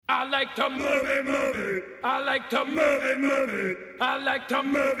I like to move it. I like to move it. I like to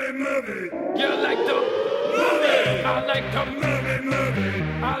move it. You like to move it. I like to move it.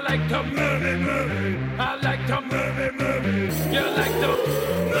 I like to move it. I like to move it. You like to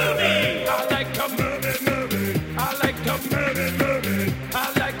move it. I like to move it. I like to move it.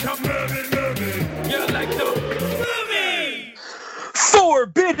 I like to move it. You like to move it.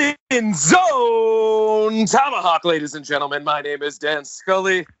 Forbidden Zone Tomahawk, ladies and gentlemen. My name is Dan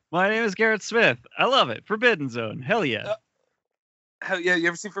Scully. My name is Garrett Smith. I love it. Forbidden Zone. Hell yeah. Hell yeah, you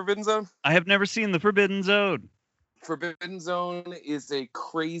ever seen Forbidden Zone? I have never seen the Forbidden Zone. Forbidden Zone is a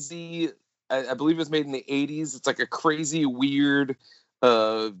crazy, I believe it was made in the 80s. It's like a crazy, weird,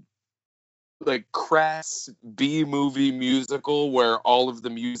 like crass B-movie musical where all of the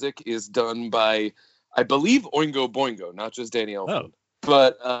music is done by, I believe, Oingo Boingo, not just Danny Elfman. Oh.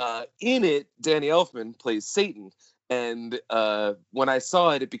 But in it, Danny Elfman plays Satan. And when I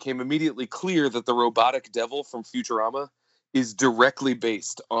saw it, it became immediately clear that the robotic devil from Futurama is directly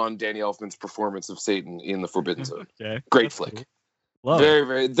based on Danny Elfman's performance of Satan in the Forbidden Zone. Okay. Great That's flick. cool. Love Very, it.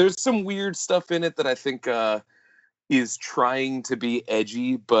 very. There's some weird stuff in it that I think is trying to be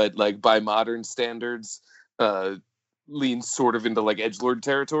edgy, but like by modern standards, leans sort of into like edgelord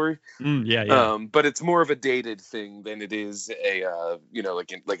territory. Yeah. But it's more of a dated thing than it is a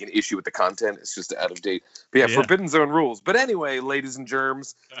like an issue with the content. It's just out of date. But yeah, Yeah. Forbidden Zone rules. But anyway, ladies and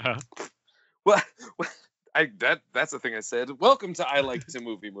germs, well, that's the thing I said. Welcome to I Like to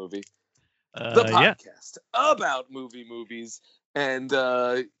Movie, the Yeah. podcast about movies. And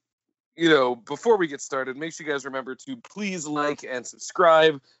before we get started, make sure you guys remember to please like and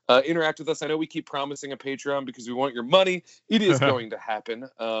subscribe, interact with us. I know we keep promising a Patreon because we want your money. It is going to happen.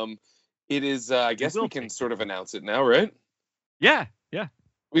 It is, I guess we can sort of announce it now, right? Yeah.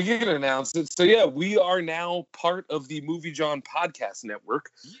 We can announce it. So yeah, we are now part of the Movie John podcast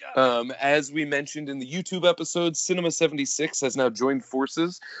network. As we mentioned in the YouTube episode, Cinema 76 has now joined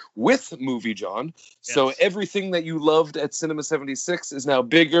forces with Movie John. So Yes. everything that you loved at Cinema 76 is now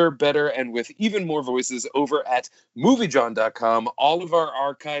bigger, better, and with even more voices over at MovieJohn.com. All of our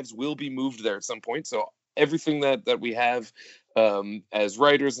archives will be moved there at some point. So everything that we have as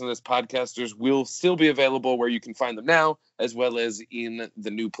writers and as podcasters will still be available where you can find them now, as well as in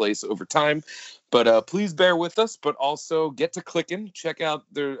the new place over time. But please bear with us, but also get to clicking. Check out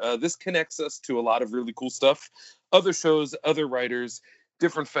this connects us to a lot of really cool stuff. Other shows, other writers,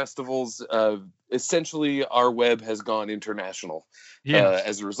 different festivals. Essentially, our web has gone international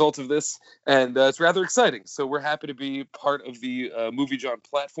as a result of this. And it's rather exciting. So we're happy to be part of the Movie John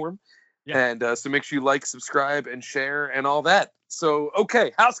platform. Yeah. And so make sure you like, subscribe, and share, and all that. So,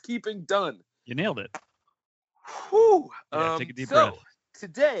 okay, housekeeping done. You nailed it. Whew. Yeah, take a deep breath.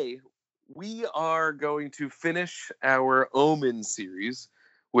 Today, we are going to finish our Omen series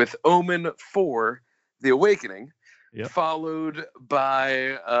with Omen 4, The Awakening, Yep. followed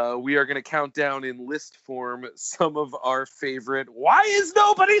by, we are going to count down in list form some of our favorite, why is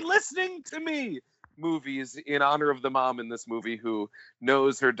nobody listening to me? Movies in honor of the mom in this movie who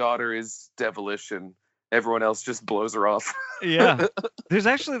knows her daughter is devilish and everyone else just blows her off. Yeah.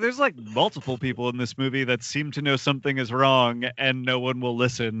 There's like multiple people in this movie that seem to know something is wrong and no one will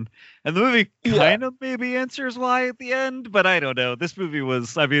listen. And the movie kind of maybe answers why at the end, but I don't know. This movie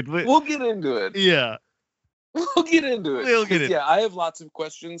was, we'll get into it. Yeah. We'll get into it. Yeah, I have lots of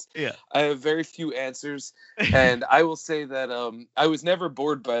questions. Yeah. I have very few answers. And I will say that I was never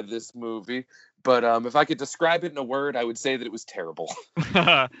bored by this movie. But if I could describe it in a word, I would say that it was terrible.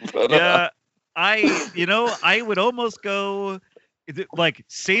 Yeah, I would almost go like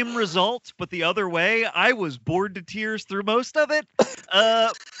same result, but the other way. I was bored to tears through most of it,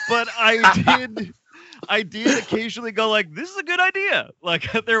 but I did occasionally go like, "This is a good idea."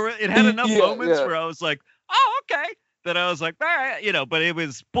 Like it had enough moments where I was like, "Oh, okay," that I was like, "All right," But it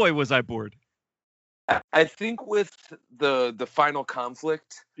was, boy, was I bored. I think with the final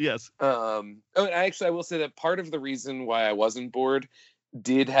conflict, yes. I will say that part of the reason why I wasn't bored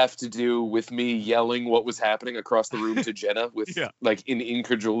did have to do with me yelling what was happening across the room to Jenna with like in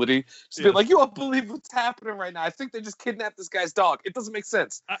incredulity. Just be like, "You won't believe what's happening right now. I think they just kidnapped this guy's dog. It doesn't make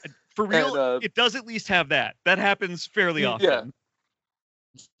sense." For real, it does at least have that. That happens fairly often. Yeah.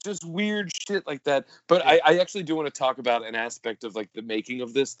 Just weird shit like that. But I actually do want to talk about an aspect of like the making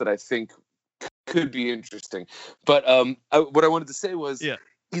of this that I think could be interesting. But what I wanted to say was,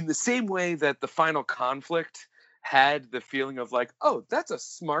 in the same way that the final conflict had the feeling of like, oh, that's a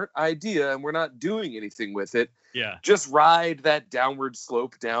smart idea and we're not doing anything with it. Yeah. Just ride that downward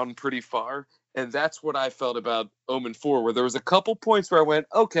slope down pretty far. And that's what I felt about Omen 4, where there was a couple points where I went,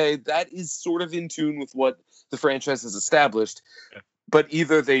 okay, that is sort of in tune with what the franchise has established. Yeah. but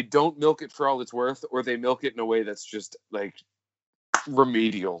either they don't milk it for all it's worth, or they milk it in a way that's just like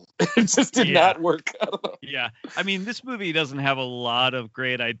remedial. It just did not work. I don't know. Yeah. I mean, this movie doesn't have a lot of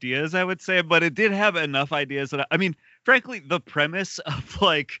great ideas, I would say, but it did have enough ideas that, I mean, frankly, the premise of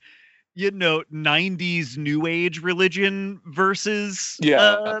like, 90s new age religion versus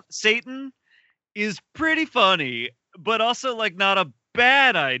Satan is pretty funny, but also like not a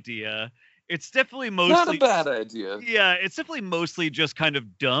bad idea. It's definitely mostly not a bad idea. Yeah, it's definitely mostly just kind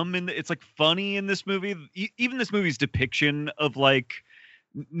of dumb, and it's like funny in this movie. Even this movie's depiction of like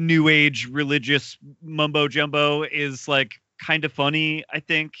new age religious mumbo jumbo is like kind of funny. I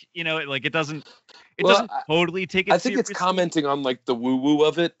think it doesn't totally take it. I think seriously. It's commenting on like the woo woo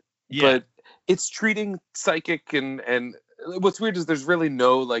of it, but it's treating psychic and what's weird is there's really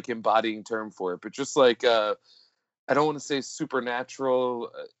no like embodying term for it, but just like I don't want to say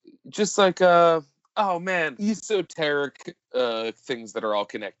supernatural, just like esoteric things that are all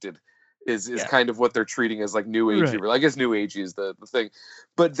connected is kind of what they're treating as like new agey. Right. I guess new agey is the thing,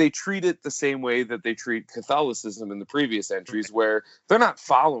 but they treat it the same way that they treat Catholicism in the previous entries, where they're not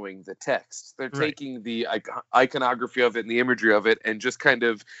following the text. They're taking the iconography of it and the imagery of it and just kind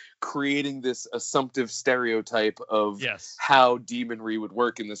of creating this assumptive stereotype of how demonry would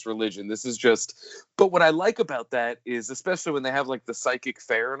work in this religion. This is just, but what I like about that is, especially when they have like the psychic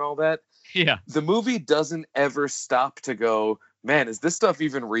fair and all that, the movie doesn't ever stop to go, man, is this stuff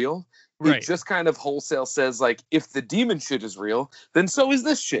even real? It just kind of wholesale says, like, if the demon shit is real, then so is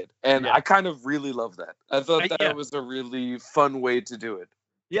this shit. And I kind of really love that. I thought that was a really fun way to do it.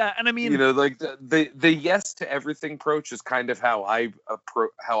 Yeah, and I mean, like the yes to everything approach is kind of how I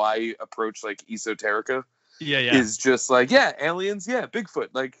approach like esoterica. Is just like, aliens, Bigfoot,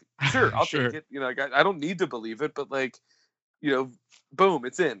 like, sure, I'll take it. Like, I don't need to believe it, but like, boom,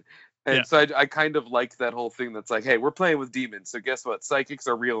 it's in. And so I kind of like that whole thing that's like, hey, we're playing with demons, so guess what? Psychics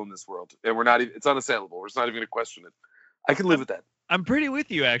are real in this world, and we're not even, it's unassailable. We're just not even going to question it. I can live with that. I'm pretty with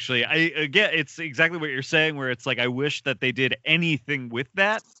you, actually. I get it's exactly what you're saying, where it's like, I wish that they did anything with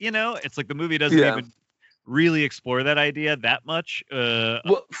that. It's like the movie doesn't even really explore that idea that much.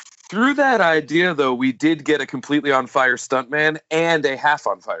 Well, through that idea, though, we did get a completely on fire stuntman and a half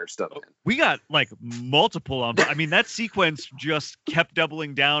on fire stuntman. We got like multiple on. I mean, that sequence just kept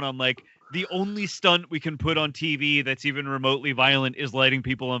doubling down on like, the only stunt we can put on TV that's even remotely violent is lighting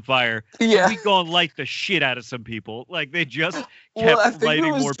people on fire. Yeah. We go and light the shit out of some people. Like, they just kept lighting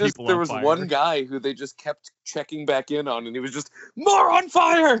more people on fire. There was one guy who they just kept checking back in on, and he was just, more on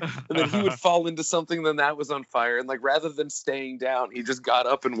fire! And then he would fall into something, then that was on fire. And like, rather than staying down, he just got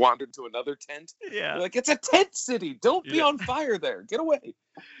up and wandered to another tent. Yeah. Like, it's a tent city! Don't be on fire there! Get away!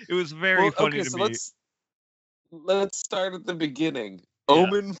 It was very funny to me. Let's start at the beginning.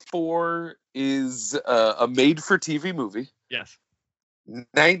 Omen 4 is a made-for-TV movie. Yes.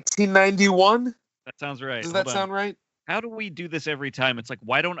 1991? That sounds right. Does that sound right? How do we do this every time? It's like,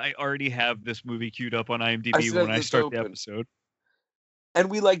 why don't I already have this movie queued up on IMDb when I start the episode? And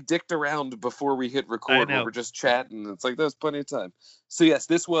we like dicked around before we hit record when we're just chatting. It's like, there's plenty of time. So yes,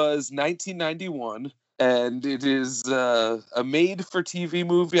 this was 1991, and it is a made-for-TV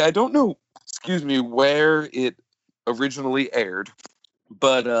movie. I don't know, where it originally aired.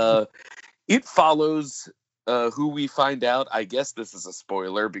 But it follows who we find out. I guess this is a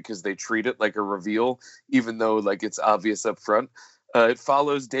spoiler because they treat it like a reveal, even though like it's obvious up front. It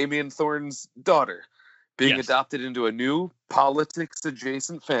follows Damien Thorne's daughter being adopted into a new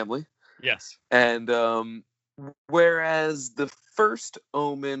politics-adjacent family. Yes. And whereas the first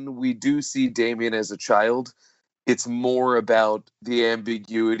Omen, we do see Damien as a child, it's more about the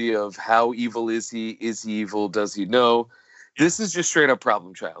ambiguity of how evil is he? Is he evil? Does he know? This is just straight up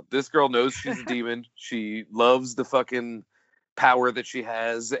problem child. This girl knows she's a demon. She loves the fucking power that she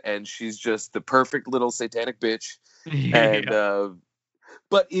has, and she's just the perfect little satanic bitch. And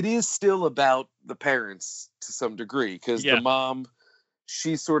but it is still about the parents to some degree, because the mom,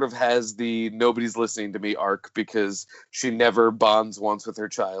 she sort of has the nobody's listening to me arc because she never bonds once with her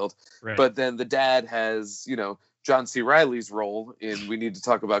child. Right. But then the dad has, John C. Reilly's role in We Need to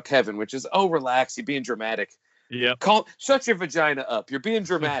Talk About Kevin, which is, oh, relax, you're being dramatic. Yeah. Shut your vagina up. You're being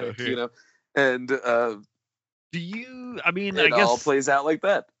dramatic, And do you? I mean, I guess it all plays out like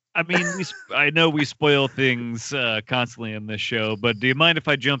that. I mean, I know we spoil things constantly in this show, but do you mind if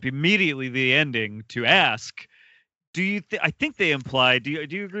I jump immediately to the ending to ask? Do you? I think they imply. Do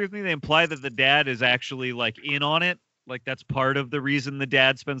you agree with me? They imply that the dad is actually like in on it. Like that's part of the reason the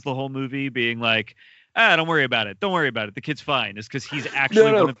dad spends the whole movie being like, don't worry about it. Don't worry about it. The kid's fine. Is because he's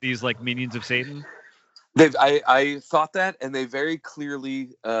actually one of these like minions of Satan. I thought that, and they very clearly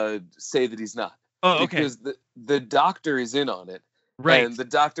say that he's not. Oh, okay. Because the doctor is in on it, Right. And the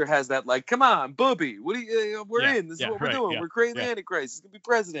doctor has that like, come on, booby, what do you? We're Yeah, in. This is what we're right, doing. yeah, We're creating yeah. the Antichrist. He's gonna be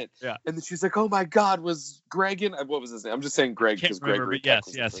president. Yeah. And then she's like, oh my God, was Greg in? What was his name? I'm just saying Greg Can't because remember, Gregory but Peck yes,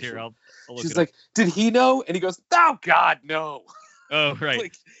 was the yes. first Here, one. I'll look She's it like, did he know? And he goes, oh God, no. up. Oh, right.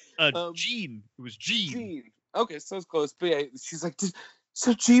 Like, Gene. It was Gene. Gene. Okay, so it's close. But yeah, she's like,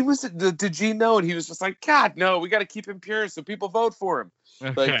 so Gene did Gene know? And he was just like, God, no, we got to keep him pure so people vote for him.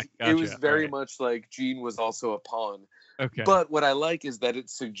 Okay, Like, gotcha. it was very Alright. much like Gene was also a pawn. Okay. But what I like is that it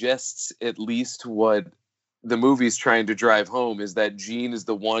suggests at least what the movie's trying to drive home is that Gene is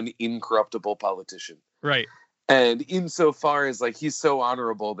the one incorruptible politician. Right. And insofar as like he's so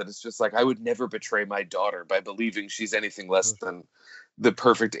honorable that it's just like I would never betray my daughter by believing she's anything less than the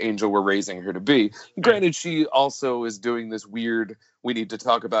perfect angel we're raising her to be. Granted, she also is doing this weird we need to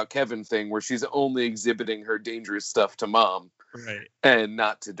talk about Kevin thing where she's only exhibiting her dangerous stuff to mom Right. and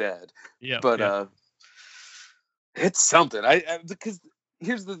not to dad. Yeah. But it's something. Because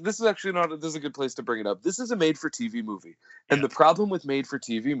this is actually not this is a good place to bring it up. This is a made for TV movie. And Yeah. the problem with made for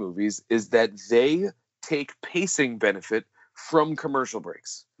TV movies is that they take pacing benefit from commercial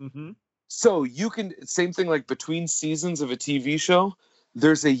breaks. Mm-hmm. So you can same thing like between seasons of a TV show,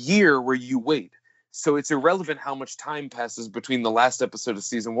 there's a year where you wait. So it's irrelevant how much time passes between the last episode of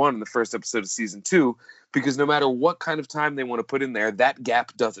season 1 and the first episode of season 2 because no matter what kind of time they want to put in there, that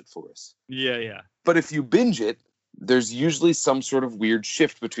gap does it for us. Yeah. Yeah. But if you binge it, there's usually some sort of weird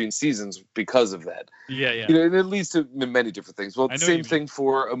shift between seasons because of that. Yeah. Yeah. You know, and it leads to many different things. Well, I know the what you same thing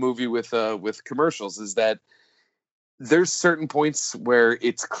for a movie with commercials is that there's certain points where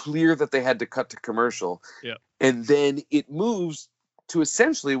it's clear that they had to cut to commercial. Yeah. And then it moves to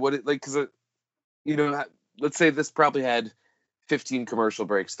essentially what it like because you know, let's say this probably had 15 commercial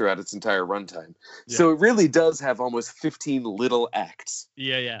breaks throughout its entire runtime. Yeah. So it really does have almost 15 little acts.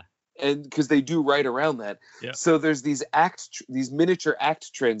 Yeah. Yeah. And because they do right around that. Yeah. So there's these miniature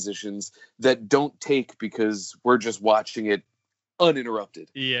act transitions that don't take because we're just watching it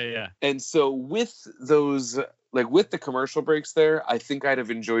uninterrupted. Yeah. Yeah. And so with those, like with the commercial breaks there, I think I'd have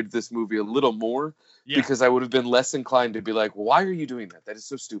enjoyed this movie a little more because I would have been less inclined to be like, why are you doing that? That is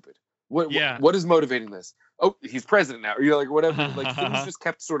so stupid. What is motivating this? Oh, he's president now. Or you're like, whatever. Like things just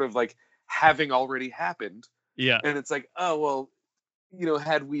kept sort of like having already happened. Yeah. And it's like, oh, well, you know,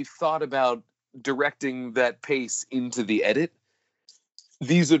 had we thought about directing that pace into the edit,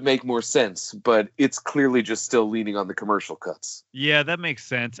 these would make more sense, but it's clearly just still leaning on the commercial cuts. Yeah, that makes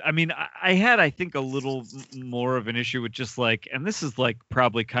sense. I mean, I had, I think, a little more of an issue with just like, and this is like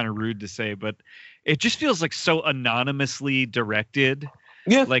probably kind of rude to say, but it just feels like so anonymously directed.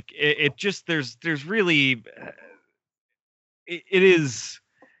 Yeah. Like it just, there's really, it is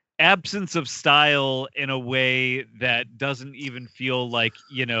absence of style in a way that doesn't even feel like,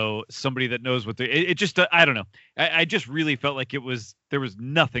 you know, somebody that knows what it just, I don't know. I just really felt like there was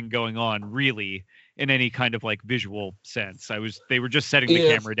nothing going on really in any kind of like visual sense. They were just setting the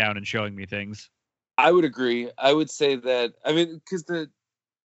camera down and showing me things. I would agree. I would say that, I mean, because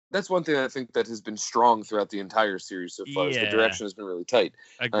that's one thing I think that has been strong throughout the entire series so far. Is the direction has been really tight.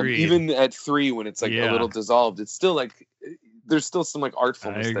 Agreed. Even at 3, when it's like a little dissolved, it's still like there's still some like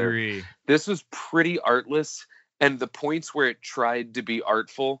artfulness there. I agree. This was pretty artless, and the points where it tried to be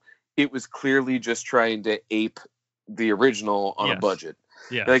artful, it was clearly just trying to ape the original on a budget.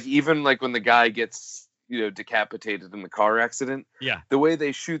 Yeah. Like even like when the guy gets, you know, decapitated in the car accident. Yeah. The way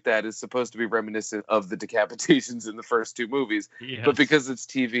they shoot that is supposed to be reminiscent of the decapitations in the first 2 movies. Yes. But because it's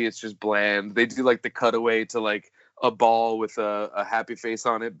TV, it's just bland. They do like the cutaway to like a ball with a happy face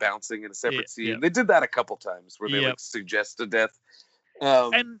on it bouncing in a separate scene. Yeah. They did that a couple times where they like suggest a death.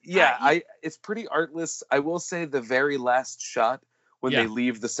 It's pretty artless. I will say the very last shot when they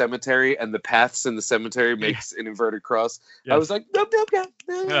leave the cemetery and the paths in the cemetery makes an inverted cross. Yes. I was like, nope.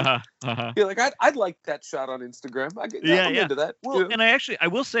 You're like, I'd like that shot on Instagram. I'm into that. Well, and I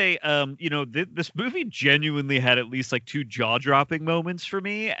will say, you know, this movie genuinely had at least like 2 jaw-dropping moments for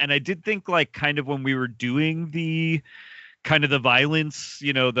me. And I did think like kind of when we were doing the kind of the violence,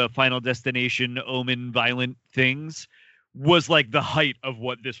 you know, the Final Destination Omen violent things, was like the height of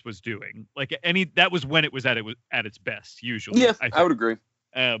what this was doing. Like that was when it was at its best, usually. Yeah, I would agree.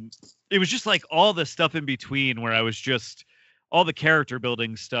 It was just like all the stuff in between where I was just, all the character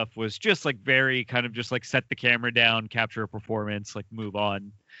building stuff was just like very kind of just like set the camera down, capture a performance, like move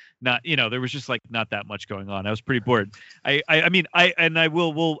on. Not, you know, there was just like not that much going on. I was pretty bored. I mean, I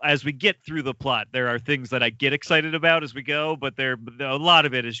will as we get through the plot, there are things that I get excited about as we go, but a lot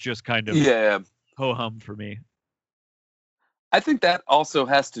of it is just kind of ho-hum for me. I think that also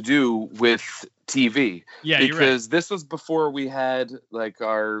has to do with TV. Yeah, because this was before we had like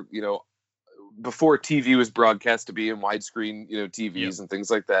our, you know, before TV was broadcast to be in widescreen, TVs and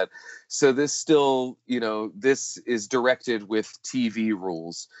things like that. So this still, this is directed with TV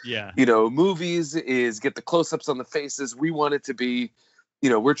rules. Yeah. Movies is get the close-ups on the faces. We want it to be,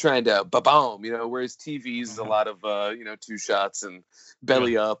 we're trying to ba-boom, whereas TV is a lot of, two shots and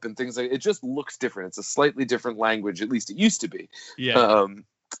belly up and things like it. Just looks different. It's a slightly different language, at least it used to be. Yeah.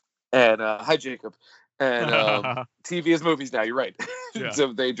 Hi, Jacob. And TV is movies now. You're right. Yeah.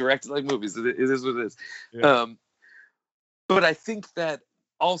 So they direct it like movies. It is what it is. Yeah. But I think that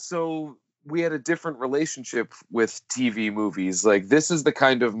also we had a different relationship with TV movies. Like, this is the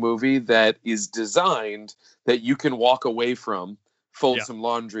kind of movie that is designed that you can walk away from, fold some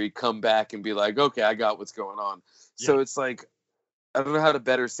laundry, come back and be like, okay, I got what's going on. So it's like, I don't know how to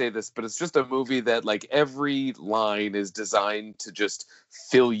better say this, but it's just a movie that, like, every line is designed to just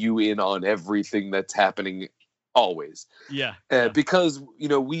fill you in on everything that's happening always. Yeah. Because,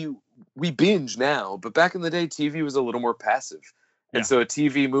 we binge now, but back in the day, TV was a little more passive. And so a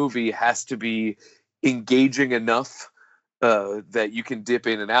TV movie has to be engaging enough that you can dip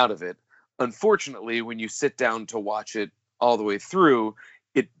in and out of it. Unfortunately, when you sit down to watch it all the way through,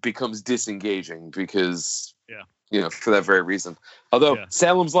 it becomes disengaging because... for that very reason. Although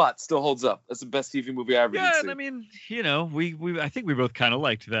Salem's Lot still holds up. That's the best TV movie I ever did see. And I mean, I think we both kind of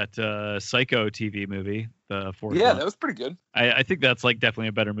liked that Psycho TV movie, the fourth one. That was pretty good. I think that's like definitely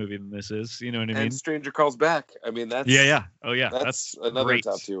a better movie than this is. You know what I mean? And Stranger Calls Back. I mean, that's... Yeah. Oh, yeah. That's another great.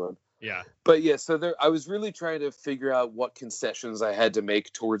 top tier one. Yeah. But yeah, so I was really trying to figure out what concessions I had to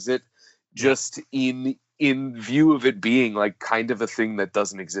make towards it, just in view of it being like kind of a thing that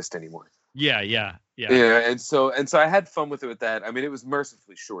doesn't exist anymore. Yeah. And so I had fun with it with that. I mean, it was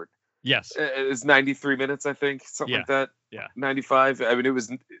mercifully short. Yes. It's 93 minutes, I think, something like that. Yeah. 95. I mean, it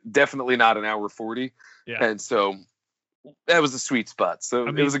was definitely not an hour 40. Yeah. And so that was a sweet spot. So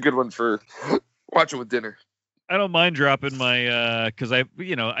it was a good one for watching with dinner. I don't mind dropping my because I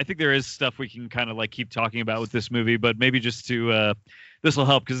think there is stuff we can kind of like keep talking about with this movie, but maybe just to this will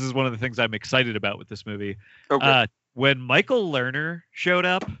help because this is one of the things I'm excited about with this movie. Okay. When Michael Lerner showed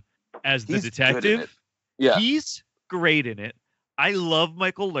up as the detective, he's great in it. I love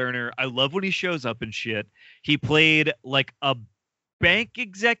Michael Lerner. I love when he shows up and shit. He played like a bank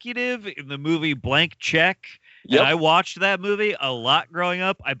executive in the movie Blank Check. And I watched that movie a lot growing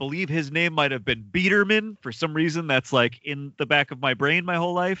up. I believe his name might have been Biederman. For some reason, that's like in the back of my brain my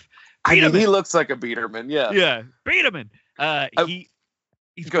whole life. I mean, he looks like a Biederman. Yeah. Yeah. Biederman.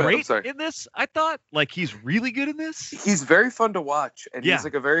 He's great in this. I thought like he's really good in this. He's very fun to watch. And he's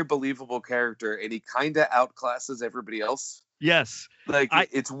like a very believable character. And he kind of outclasses everybody else. Yes. Like,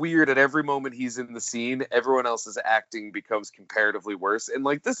 it's weird. At every moment he's in the scene, everyone else's acting becomes comparatively worse. And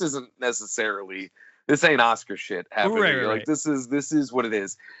like, this isn't necessarily... This ain't Oscar shit happening. Right. Like, this is what it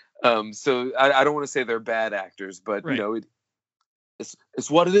is. So I don't want to say they're bad actors, but it's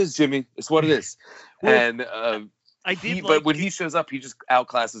what it is, Jimmy. It's what it is. And but when he shows up, he just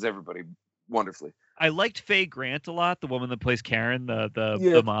outclasses everybody wonderfully. I liked Faye Grant a lot, the woman that plays Karen,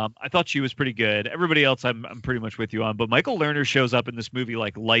 the mom. I thought she was pretty good. Everybody else, I'm pretty much with you on. But Michael Lerner shows up in this movie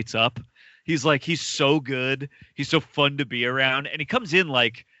like lights up. He's so good. He's so fun to be around, and he comes in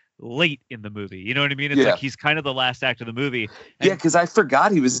like late in the movie. You know what I mean? It's like he's kind of the last act of the movie. And because I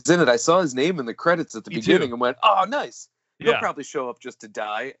forgot he was in it. I saw his name in the credits at the beginning and went, "Oh, nice." He'll probably show up just to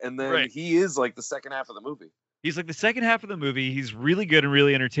die, and then he is like the second half of the movie. He's like the second half of the movie. He's really good and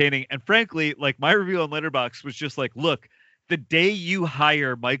really entertaining. And frankly, like my review on Letterboxd was just like, look, the day you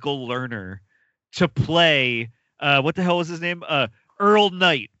hire Michael Lerner to play, what the hell was his name? Earl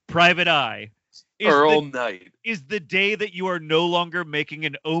Knight, Private Eye. Knight is the day that you are no longer making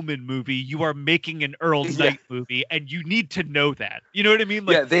an Omen movie. You are making an Earl Knight movie, and you need to know that. You know what I mean?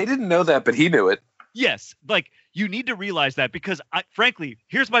 Like, they didn't know that, but he knew it. Yes, like you need to realize that because, frankly,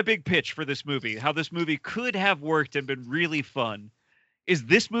 here's my big pitch for this movie. How this movie could have worked and been really fun is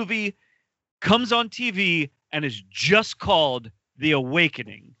this movie comes on TV and is just called The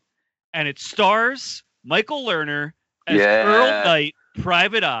Awakening, and it stars Michael Lerner as Earl Knight,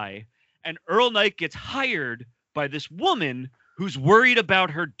 Private Eye. And Earl Knight gets hired by this woman who's worried about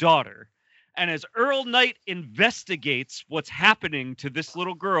her daughter. And as Earl Knight investigates what's happening to this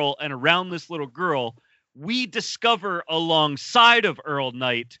little girl and around this little girl, we discover alongside of Earl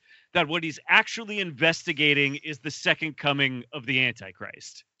Knight that what he's actually investigating is the second coming of the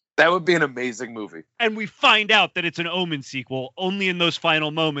Antichrist. That would be an amazing movie. And we find out that it's an Omen sequel only in those final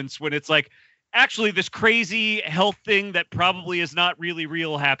moments when it's like, actually this crazy health thing that probably is not really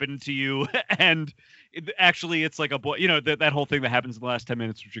real happened to you, and actually it's like a boy, that whole thing that happens in the last 10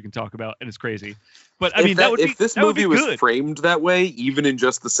 minutes, which we can talk about, and it's crazy. But I mean, if this movie was good. framed that way, even in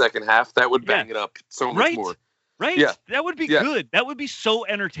just the second half, that would bang it up so much more. Right? Yeah. That would be good. That would be so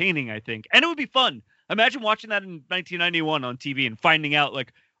entertaining, I think. And it would be fun. Imagine watching that in 1991 on TV and finding out,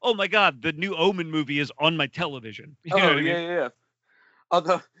 like, oh my God, the new Omen movie is on my television. You know what I mean? Yeah.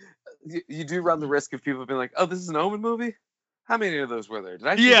 Although, you do run the risk of people being like, oh, this is an Omen movie? How many of those were there? Did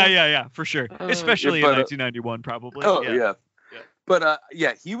I see that? Yeah, for sure. Especially in 1991, probably. Oh, yeah. But,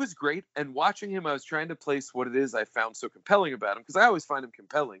 he was great. And watching him, I was trying to place what it is I found so compelling about him, because I always find him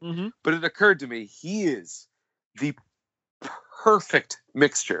compelling. Mm-hmm. But it occurred to me, he is the perfect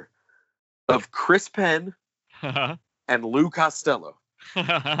mixture of Chris Penn and Lou Costello of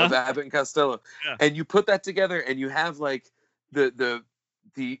Abbott and Costello. Yeah. And you put that together and you have like the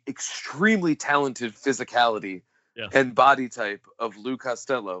extremely talented physicalally and body type of Lou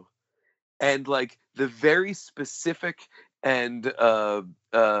Costello, and like the very specific and like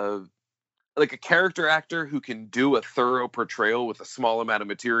a character actor who can do a thorough portrayal with a small amount of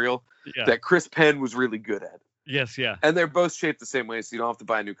material that Chris Penn was really good at. Yes, yeah. And they're both shaped the same way, so you don't have to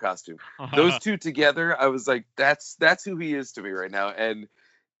buy a new costume. Those two together, I was like, that's who he is to me right now. And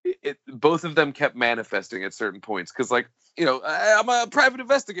both of them kept manifesting at certain points, because, like, I'm a private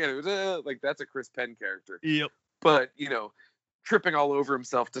investigator. Like, that's a Chris Penn character. Yep. But, tripping all over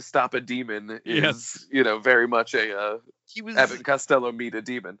himself to stop a demon is, very much a Abbott and Costello meet a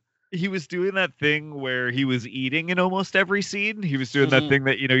demon. He was doing that thing where he was eating in almost every scene. He was doing that thing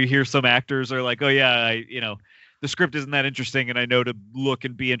that, you hear some actors are like, oh yeah, the script isn't that interesting, and I know to look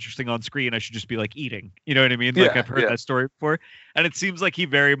and be interesting on screen, I should just be like eating. You know what I mean? Like, I've heard that story before. And it seems like he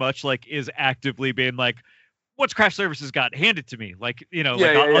very much like is actively being like, what's craft services got? Hand it to me. Like, I'll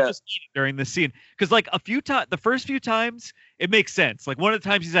just eat it during this scene. Because like the first few times it makes sense. Like one of the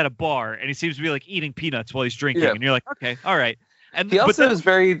times he's at a bar and he seems to be like eating peanuts while he's drinking. And you're like, okay, all right. And he also is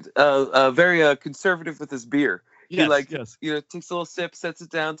very conservative with his beer. He takes a little sip, sets it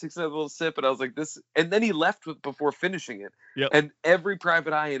down, takes another little sip, and I was like, this. And then he left before finishing it. Yep. And every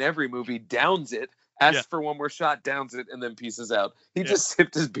private eye in every movie downs it, asks for one more shot, downs it, and then pieces out. He just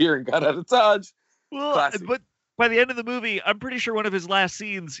sipped his beer and got out of Dodge. Well, Classic. But by the end of the movie, I'm pretty sure one of his last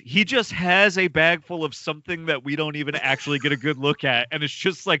scenes, he just has a bag full of something that we don't even actually get a good look at, and it's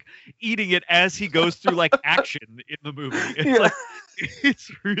just like eating it as he goes through like action in the movie. It's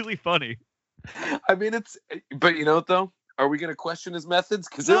really funny. I mean, but you know what though? Are we going to question his methods?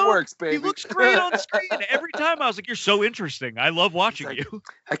 Because it works, baby. He looks great on screen. Every time I was like, you're so interesting. I love watching you.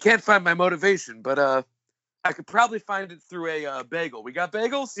 I can't find my motivation, but I could probably find it through a bagel. We got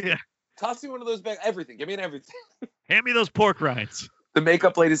bagels? Yeah. Toss me one of those bagels. Everything. Give me everything. Hand me those pork rinds. The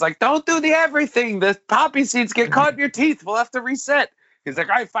makeup lady's like, don't do the everything. The poppy seeds get caught in your teeth. We'll have to reset. He's like,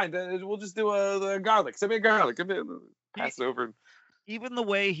 all right, fine. We'll just do the garlic. Send me a garlic. Pass it over. Even the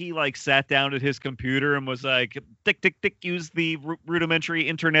way he like sat down at his computer and was like, tick, tick, tick, use the rudimentary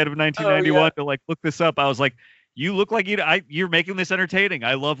internet of 1991 to like look this up. I was like, you look like you're making this entertaining.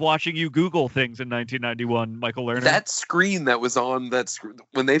 I love watching you Google things in 1991, Michael Lerner. That screen that was on that screen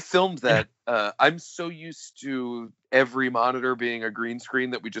when they filmed that, I'm so used to every monitor being a green screen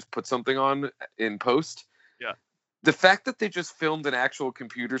that we just put something on in post. Yeah. The fact that they just filmed an actual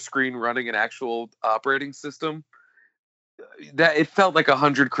computer screen running an actual operating system, that it felt like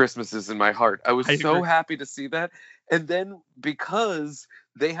 100 Christmases in my heart. I was so happy to see that. And then because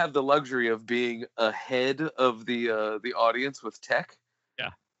they have the luxury of being ahead of the audience with tech,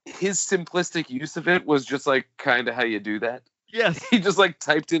 his simplistic use of it was just like kind of how you do that. Yes. He just like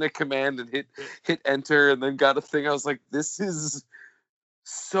typed in a command and hit enter and then got a thing. I was like, this is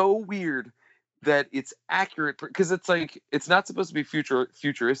so weird that it's accurate, because it's like it's not supposed to be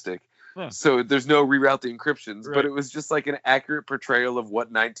futuristic. Yeah. So there's no reroute the encryptions, but it was just like an accurate portrayal of what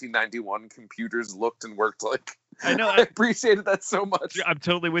 1991 computers looked and worked like. I know. I appreciated that so much. I'm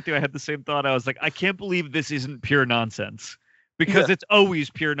totally with you. I had the same thought. I was like, I can't believe this isn't pure nonsense, because it's always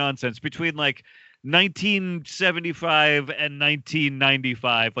pure nonsense between like 1975 and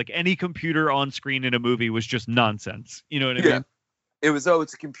 1995. Like any computer on screen in a movie was just nonsense. You know what I mean? It was,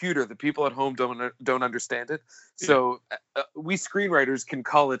 it's a computer. The people at home don't understand it. So we screenwriters can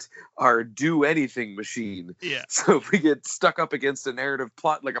call it our do anything machine. Yeah. So if we get stuck up against a narrative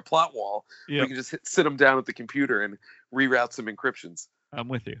plot, like a plot wall, we can just sit them down at the computer and reroute some encryptions. I'm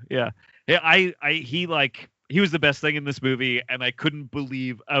with you. Yeah. He was the best thing in this movie, and I couldn't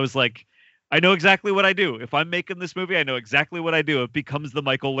believe, I was like, I know exactly what I do. If I'm making this movie, I know exactly what I do. It becomes the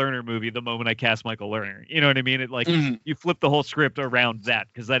Michael Lerner movie the moment I cast Michael Lerner. You know what I mean? It like you flip the whole script around that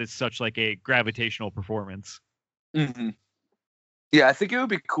because that is such like a gravitational performance. Mm-hmm. Yeah, I think it would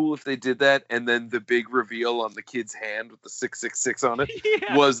be cool if they did that, and then the big reveal on the kid's hand with the 666 on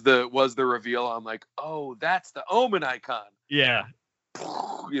it was the reveal. I'm like, oh, that's the Omen icon. Yeah.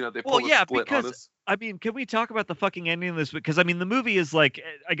 You know, they pull a split on us. I mean, can we talk about the fucking ending of this? Because I mean, the movie is like,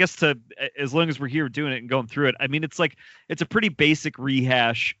 I guess as long as we're here doing it and going through it, I mean, it's like it's a pretty basic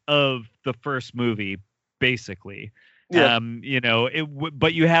rehash of the first movie, basically. Yeah. You know,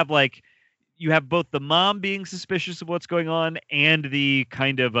 but you have both the mom being suspicious of what's going on and the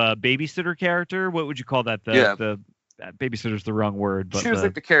kind of babysitter character. What would you call that? The babysitter's the wrong word, but she was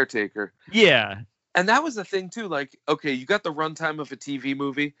like the caretaker. Yeah. And that was the thing too. Like, okay, you got the runtime of a TV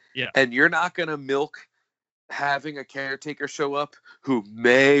movie, and you're not gonna milk having a caretaker show up who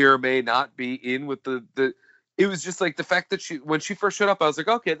may or may not be in with the. It was just like the fact that when she first showed up, I was like,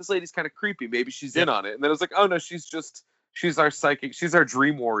 okay, this lady's kind of creepy. Maybe she's in on it. And then I was like, oh no, she's our psychic. She's our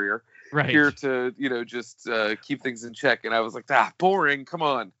dream warrior. Right. Here to, just keep things in check. And I was like, boring. Come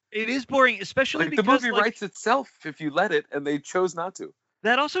on. It is boring, especially because the movie writes itself if you let it, and they chose not to.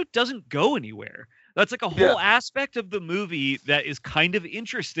 That also doesn't go anywhere. That's like a whole aspect of the movie that is kind of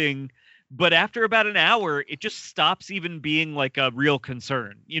interesting, but after about an hour, it just stops even being like a real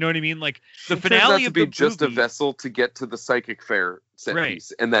concern. You know what I mean? Like the finale of the movie, just a vessel to get to the psychic fair set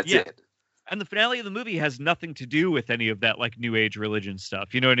piece, and that's it. And the finale of the movie has nothing to do with any of that like new age religion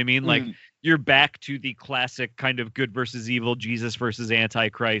stuff. You know what I mean? Like you're back to the classic kind of good versus evil, Jesus versus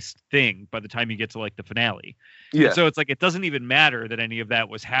Antichrist thing by the time you get to like the finale. Yeah. And so it's like it doesn't even matter that any of that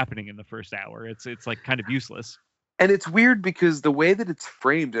was happening in the first hour. It's like kind of useless. And it's weird because the way that it's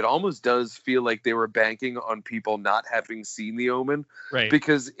framed, it almost does feel like they were banking on people not having seen The Omen. Right.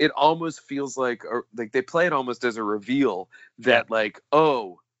 Because it almost feels like they play it almost as a reveal that like,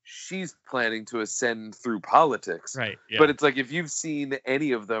 oh, she's planning to ascend through politics. Right. Yeah. But it's like if you've seen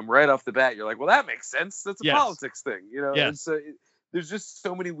any of them right off the bat, you're like, well, that makes sense. That's a politics thing, you know? Yes. And so there's just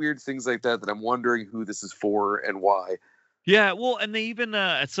so many weird things like that I'm wondering who this is for and why. Yeah, well, and they even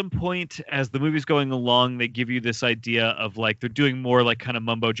at some point as the movie's going along, they give you this idea of like they're doing more like kind of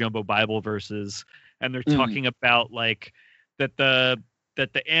mumbo jumbo Bible verses, and they're talking about like that the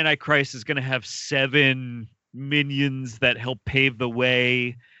Antichrist is going to have 7 minions that help pave the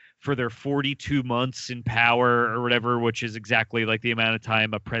way for their 42 months in power or whatever, which is exactly like the amount of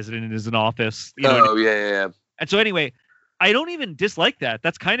time a president is in office. You know yeah. And so anyway, I don't even dislike that.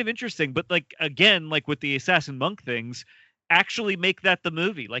 That's kind of interesting. But like, again, like with the Assassin Monk things, actually make that the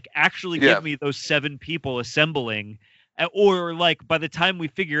movie. Like actually give me those 7 people assembling. Or like by the time we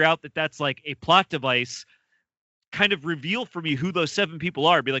figure out that that's like a plot device, kind of reveal for me who those 7 people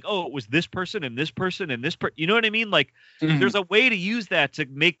are. Be like, oh, it was this person and this person and this person. You know what I mean? Like there's a way to use that to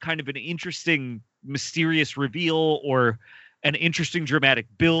make kind of an interesting, mysterious reveal or an interesting dramatic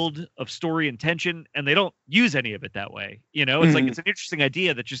build of story and tension. And they don't use any of it that way. You know, it's like, it's an interesting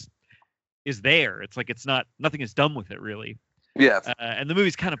idea that just is there. It's like, nothing is done with it really. Yeah. And the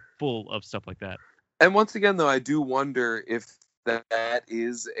movie's kind of full of stuff like that. And once again, though, I do wonder if that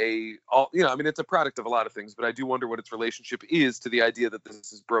is it's a product of a lot of things, but I do wonder what its relationship is to the idea that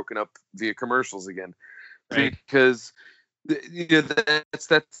this is broken up via commercials again. Right. Because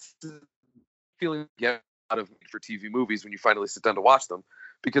that's feeling out of for TV movies when you finally sit down to watch them.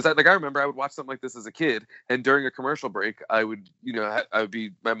 Because I remember I would watch something like this as a kid, and during a commercial break, my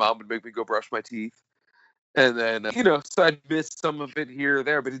mom would make me go brush my teeth. And then, so I'd miss some of it here or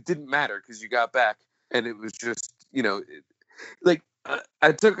there, but it didn't matter because you got back and it was just,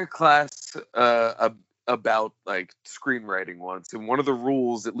 I took a class about like screenwriting once, and one of the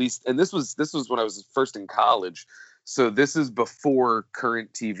rules, at least, and this was when I was first in college, so this is before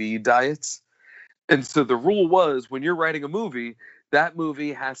current TV diets, and so the rule was when you're writing a movie, that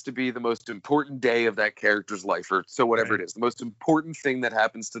movie has to be the most important day of that character's life, or so whatever it is, the most important thing that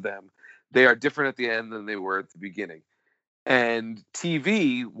happens to them. They are different at the end than they were at the beginning, and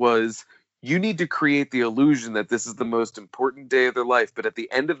TV was. You need to create the illusion that this is the most important day of their life. But at the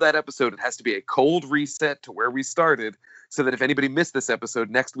end of that episode, it has to be a cold reset to where we started so that if anybody missed this episode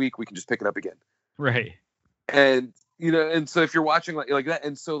next week, we can just pick it up again. Right. And, and so if you're watching like that,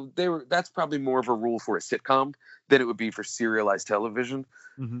 and so that's probably more of a rule for a sitcom than it would be for serialized television.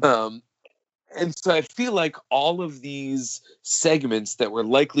 Mm-hmm. And so I feel like all of these segments that were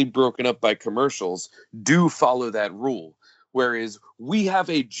likely broken up by commercials do follow that rule. Whereas we have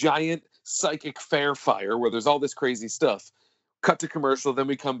a giant psychic fair fire where there's all this crazy stuff, cut to commercial, then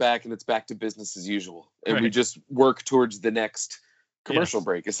we come back and it's back to business as usual, and we just work towards the next commercial Yes.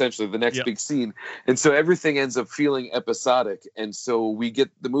 break, essentially the next Yep. big scene. And so everything ends up feeling episodic. And so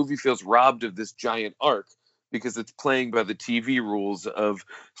the movie feels robbed of this giant arc because it's playing by the TV rules of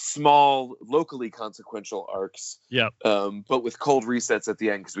small, locally consequential arcs, Yep. but with cold resets at the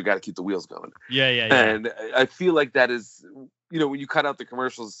end because we got to keep the wheels going. Yeah. And I feel like that is, when you cut out the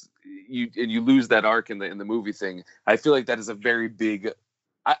commercials, you lose that arc in the movie thing. I feel like that is a very big.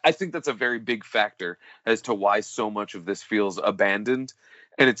 I think that's a very big factor as to why so much of this feels abandoned,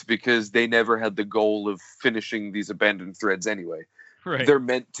 and it's because they never had the goal of finishing these abandoned threads anyway. Right. They're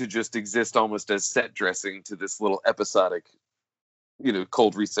meant to just exist almost as set dressing to this little episodic,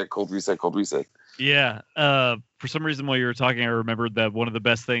 cold reset, cold reset, cold reset. Yeah. For some reason, while you were talking, I remembered that one of the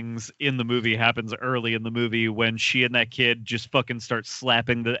best things in the movie happens early in the movie when she and that kid just fucking start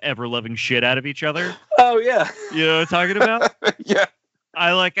slapping the ever-loving shit out of each other. Oh yeah, You know what I'm talking about? yeah.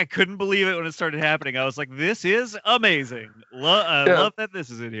 I couldn't believe it when it started happening. I was like, this is amazing. Love that this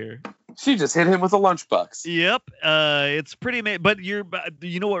is in here. She just hit him with a lunchbox. Yep. It's pretty amazing. But you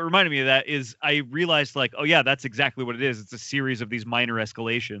know what reminded me of that is I realized oh yeah, that's exactly what it is. It's a series of these minor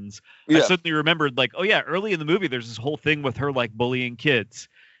escalations. Yeah. I suddenly remembered oh yeah, early in the movie, there's this whole thing with her bullying kids.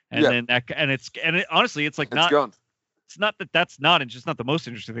 And then honestly, it's It's gone. it's not that's not, it's just not the most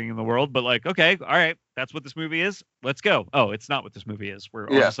interesting thing in the world, but okay, all right, that's what this movie is. Let's go. Oh, it's not what this movie is. We're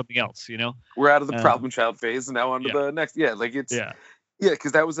on to something else, We're out of the problem child phase and now on to yeah. the next. Yeah, it's yeah,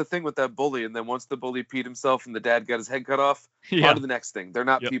 because that was the thing with that bully, and then once the bully peed himself and the dad got his head cut off, on to the next thing. They're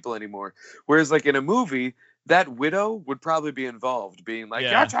not people anymore. Whereas in a movie, that widow would probably be involved, being like,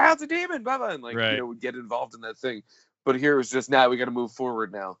 "Your child's a demon," blah blah, and would get involved in that thing. But here it was just, now we got to move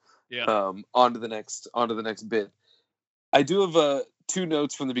forward now. Yeah. On to the next bit. I do have 2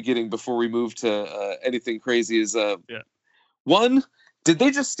 notes from the beginning before we move to anything crazy. Is one, did they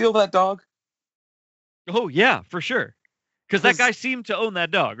just steal that dog? Oh yeah, for sure. Because that guy seemed to own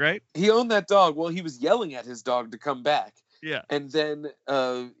that dog, right? He owned that dog. Well, he was yelling at his dog to come back. Yeah. And then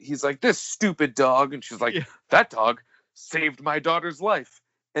he's like, "This stupid dog," and she's like, "That dog saved my daughter's life."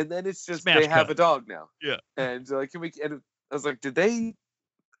 And then it's just they have a dog now. Yeah. And can we? And I was like, did they?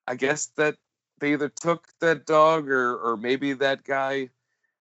 I guess that they either took that dog or maybe that guy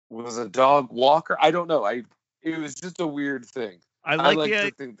was a dog walker. I don't know. It was just a weird thing. I like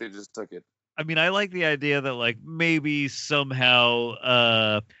to think they just took it. I mean, I like the idea that maybe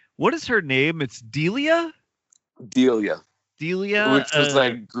somehow what is her name? It's Delia? Delia. Which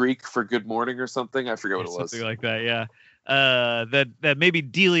was Greek for good morning or something. I forget what it was. Something like that, yeah. That maybe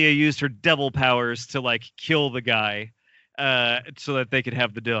Delia used her devil powers to kill the guy so that they could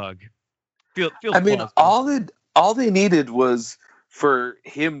have the dog. I mean, all they needed was for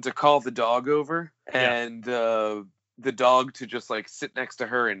him to call the dog over and the dog to just sit next to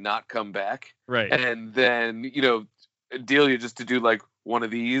her and not come back. Right. And then, Delia just to do one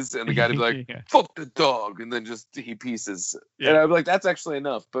of these and the guy to be like, "Fuck the dog," and then just he pieces. Yeah. And I'm like, that's actually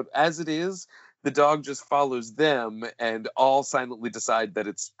enough. But as it is, the dog just follows them and all silently decide that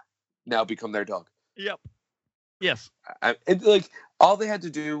it's now become their dog. Yep. Yes. All they had to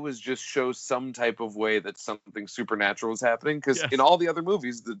do was just show some type of way that something supernatural was happening, because in all the other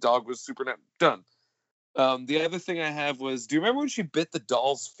movies, the dog was supernatural. Done. The other thing I have was, do you remember when she bit the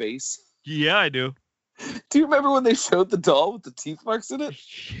doll's face? Yeah, I do. Do you remember when they showed the doll with the teeth marks in it?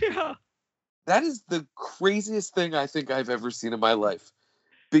 Yeah. That is the craziest thing I think I've ever seen in my life.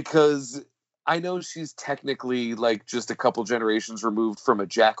 Because I know she's technically just a couple generations removed from a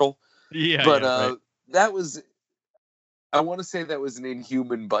jackal. Yeah. But right. that was, I want to say that was an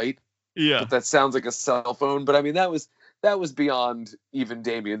inhuman bite. Yeah. But that sounds like a cell phone. But I mean, that was beyond even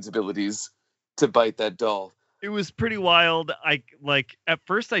Damien's abilities to bite that doll. It was pretty wild. At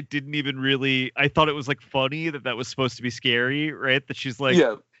first I didn't even really, I thought it was funny that was supposed to be scary, right? That she's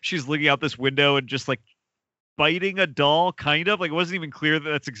she's looking out this window and just biting a doll, kind of. It wasn't even clear that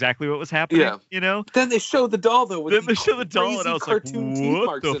that's exactly what was happening, Then they show the doll though. Then they show the doll and I was like,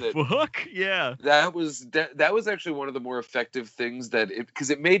 what the fuck? Yeah. That was actually one of the more effective things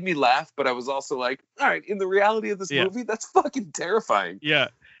because it made me laugh, but I was also like, all right, in the reality of this movie, that's fucking terrifying. Yeah.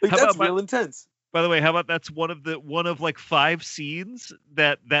 That's real intense. By the way, how about that's one of 5 scenes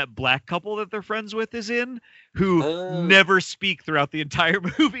that black couple that they're friends with is in, who never speak throughout the entire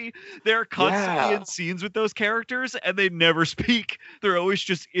movie. They're constantly in scenes with those characters and they never speak. They're always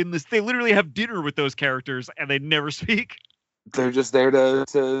just in this. They literally have dinner with those characters and they never speak. They're just there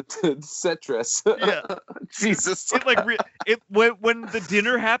to set dress. Yeah. Jesus. When the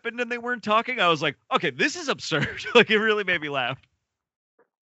dinner happened and they weren't talking, I was like, okay, this is absurd. It really made me laugh.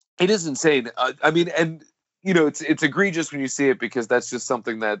 It is insane. I mean, and it's egregious when you see it because that's just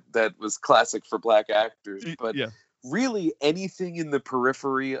something that was classic for black actors. But really anything in the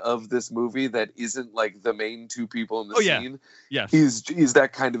periphery of this movie that isn't like the main two people in the scene Yes. is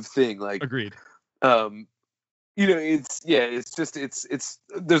that kind of thing. Like, Agreed. it's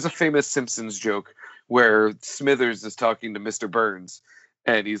there's a famous Simpsons joke where Smithers is talking to Mr. Burns,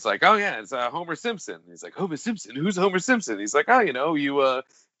 and he's like, oh yeah, it's Homer Simpson. He's like, Homer Simpson? Who's Homer Simpson? He's like, oh, you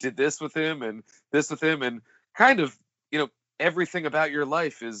did this with him and this with him, and kind of, everything about your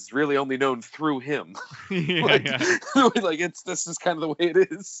life is really only known through him. Like this is kind of the way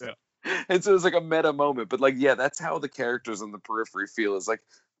it is. Yeah. And so it's like a meta moment, but like, yeah, that's how the characters on the periphery feel. Is like,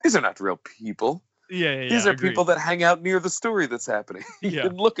 these are not real people. Yeah. These are people that hang out near the story that's happening. You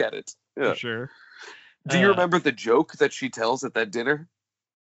can look at it. Yeah. For sure. Do you remember the joke that she tells at that dinner?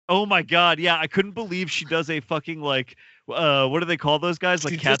 Oh my God. Yeah. I couldn't believe she does a fucking like, what do they call those guys?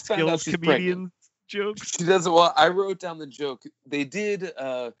 Like Catskills comedian jokes. She does. Well, I wrote down the joke. They did.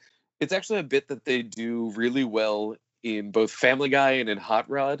 It's actually a bit that they do really well in both Family Guy and in Hot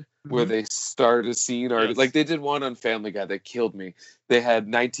Rod, where they start a scene, or like they did one on Family Guy that killed me. They had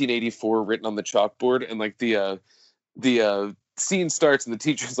 1984 written on the chalkboard, and like the scene starts, and the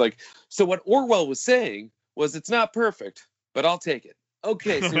teacher's like, "So what Orwell was saying was it's not perfect, but I'll take it."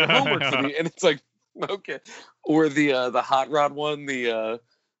 Okay, so your homework for me, and it's like, okay. Or the Hot Rod one, the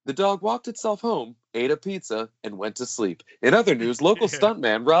dog walked itself home, ate a pizza, and went to sleep. In other news, local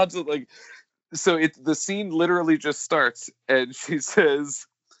stuntman Rod's like. So the scene literally just starts, and she says,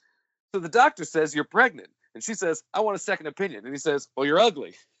 so the doctor says you're pregnant. And she says, I want a second opinion. And he says, well, you're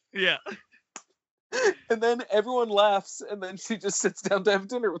ugly. Yeah. And then everyone laughs, and then she just sits down to have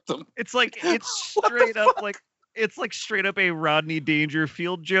dinner with them. It's like, it's straight up like, it's like straight up a Rodney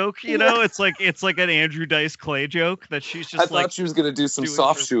Dangerfield joke, you know? It's like an Andrew Dice Clay joke that she's just I thought she was going to do some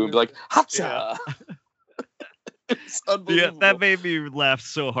soft shoe and be like, hacha. Yeah. It's unbelievable. Yeah, that made me laugh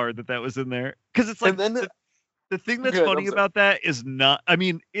so hard that was in there. Because it's like, and then the thing that's funny about that is not, I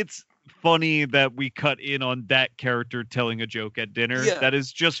mean, it's funny that we cut in on that character telling a joke at dinner. Yeah. That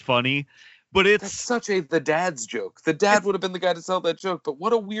is just funny. But that's such the dad's joke. The dad would have been the guy to tell that joke, but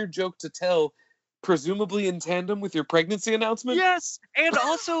what a weird joke to tell, presumably in tandem with your pregnancy announcement. Yes, and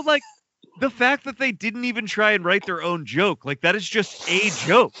also like the fact that they didn't even try and write their own joke. Like that is just a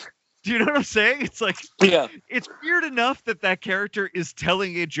joke. Do you know what I'm saying? It's like, yeah, it's weird enough that character is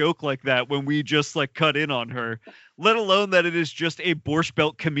telling a joke like that when we just like cut in on her, let alone that it is just a Borscht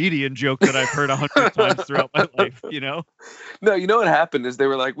Belt comedian joke that I've heard 100 times throughout my life, you know? No, you know what happened is they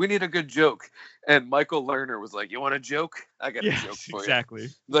were like, we need a good joke. And Michael Lerner was like, you want a joke? I got a joke for exactly. you.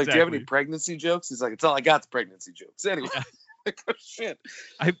 Like, do you have any pregnancy jokes? He's like, it's all I got, the pregnancy jokes. Anyway. Yeah. Like, oh, shit.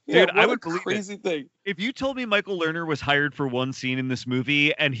 I would believe crazy thing. If you told me Michael Lerner was hired for one scene in this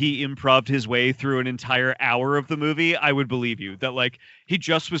movie and he improv'd his way through an entire hour of the movie, I would believe you. That like he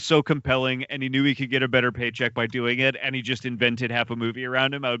just was so compelling and he knew he could get a better paycheck by doing it, and he just invented half a movie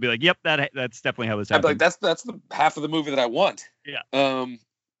around him. I would be like, yep, that's definitely how this happened. I'd be like, that's the half of the movie that I want. Yeah.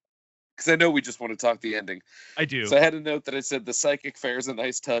 Because I know we just want to talk the ending. I do. So I had a note that I said the psychic fair is a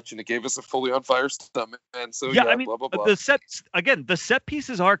nice touch, and it gave us a fully on fire stomach. And so I mean, blah blah blah. The set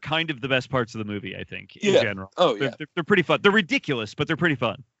pieces are kind of the best parts of the movie, I think, in general. Oh yeah, they're pretty fun. They're ridiculous, but they're pretty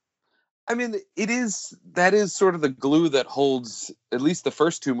fun. I mean, that is sort of the glue that holds at least the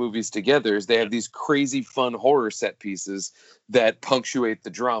first two movies together. Is they have these crazy fun horror set pieces that punctuate the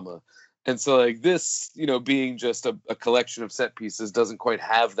drama. And so like this, being just a collection of set pieces doesn't quite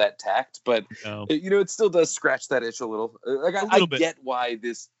have that tact, but it still does scratch that itch a little. Like I get why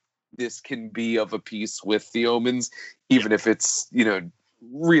this can be of a piece with The Omens, even if it's,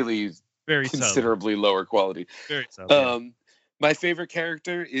 really very considerably lower quality. Very so. My favorite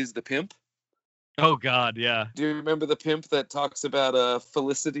character is the pimp. Oh God, yeah. Do you remember the pimp that talks about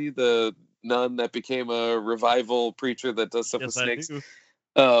Felicity, the nun that became a revival preacher that does stuff with snakes?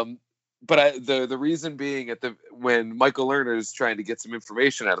 But the reason being when Michael Lerner is trying to get some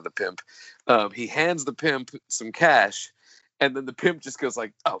information out of the pimp, he hands the pimp some cash, and then the pimp just goes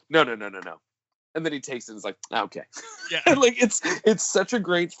like, "Oh, no," and then he takes it and is like, "Okay." Yeah. Like it's such a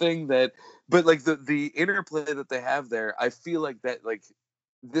great thing but like the interplay that they have there, I feel like that like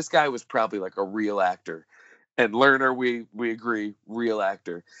this guy was probably like a real actor, and Lerner, we agree, real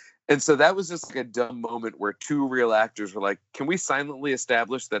actor. And so that was just like a dumb moment where two real actors were like, can we silently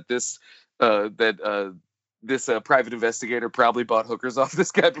establish that this private investigator probably bought hookers off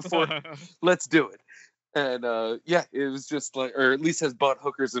this guy before? Let's do it. And it was just like, or at least has bought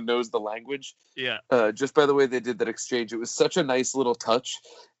hookers and knows the language. Yeah. Just by the way they did that exchange, it was such a nice little touch.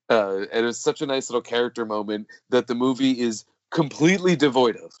 And it was such a nice little character moment that the movie is completely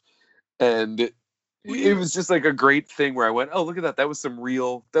devoid of. And it was just like a great thing where I went, oh, look at that. That was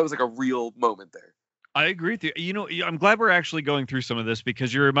like a real moment there. I agree with you. You know, I'm glad we're actually going through some of this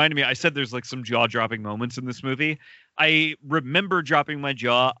because you reminded me. I said there's like some jaw-dropping moments in this movie. I remember dropping my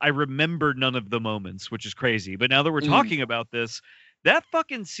jaw. I remember none of the moments, which is crazy. But now that we're talking about this, that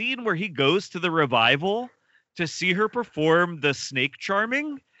fucking scene where he goes to the revival to see her perform the snake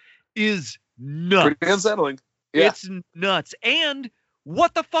charming is nuts. Pretty unsettling. Yeah. It's nuts. And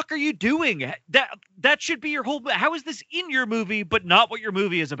what the fuck are you doing? That should be your whole. How is this in your movie, but not what your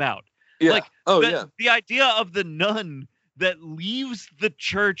movie is about? Yeah. Like, yeah. The idea of the nun that leaves the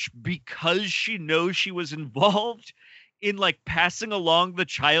church because she knows she was involved in like passing along the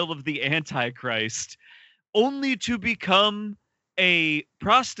child of the Antichrist, only to become a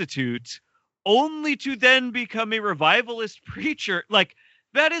prostitute, only to then become a revivalist preacher. Like,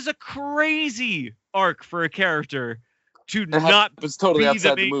 that is a crazy arc for a character to not totally be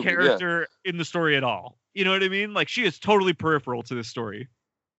outside the main movie, character in the story at all. You know what I mean? Like, she is totally peripheral to this story.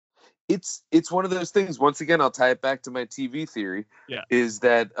 It's one of those things. Once again, I'll tie it back to my TV theory. Yeah. Is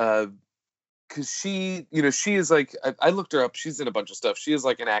that because she is like, I looked her up. She's in a bunch of stuff. She is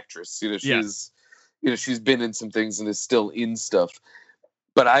like an actress. She's been in some things and is still in stuff.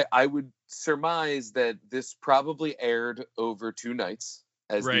 But I would surmise that this probably aired over 2 nights,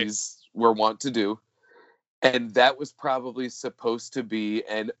 as these were wont to do. And that was probably supposed to be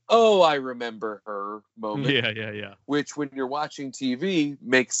an, oh, I remember her moment. Yeah. Which, when you're watching TV,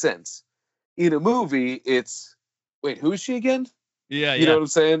 makes sense. In a movie, it's, wait, who is she again? Yeah, You know what I'm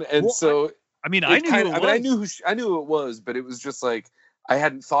saying? And well, so... I knew who it was. I knew who it was, but it was just like, I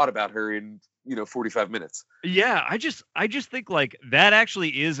hadn't thought about her in, 45 minutes. Yeah, I just think like that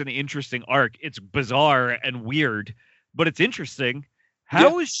actually is an interesting arc. It's bizarre and weird, but it's interesting.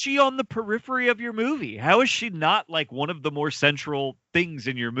 How is she on the periphery of your movie? How is she not like one of the more central things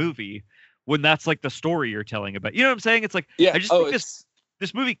in your movie when that's like the story you're telling about? You know what I'm saying? It's like, I just think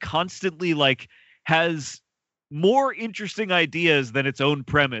this movie constantly like has more interesting ideas than its own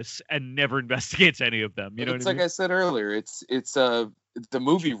premise and never investigates any of them. You know, it's like I said earlier. It's the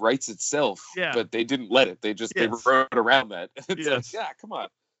movie writes itself, but they didn't let it. They just they wrote around that. It's like, yeah, come on.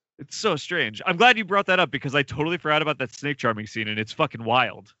 It's so strange. I'm glad you brought that up because I totally forgot about that snake charming scene, and it's fucking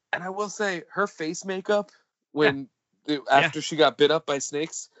wild. And I will say, her face makeup after she got bit up by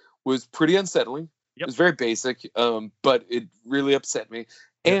snakes was pretty unsettling. It was very basic, but it really upset me.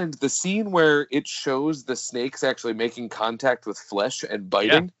 And the scene where it shows the snakes actually making contact with flesh and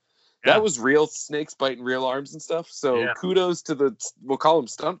biting, that was real snakes biting real arms and stuff. So kudos to we'll call them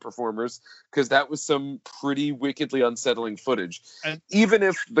stunt performers, because that was some pretty wickedly unsettling footage. And even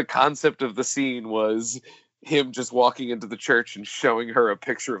if the concept of the scene was him just walking into the church and showing her a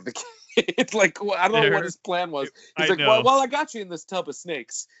picture of the kid, it's like, I don't know what his plan was. He's like, well, I got you in this tub of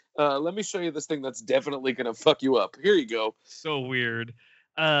snakes. Let me show you this thing that's definitely going to fuck you up. Here you go. So weird.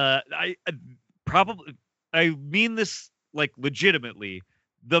 I mean this like legitimately.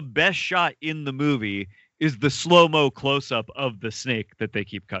 The best shot in the movie is the slow-mo close-up of the snake that they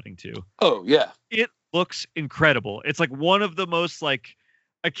keep cutting to. Oh, yeah. It looks incredible. It's like one of the most like,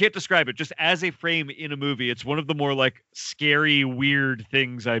 I can't describe it, just as a frame in a movie. It's one of the more like scary, weird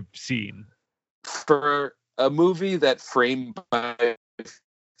things I've seen. For a movie that frame by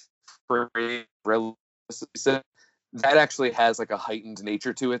frame that actually has like a heightened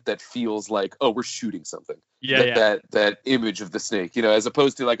nature to it that feels like, oh, we're shooting something. That image of the snake, as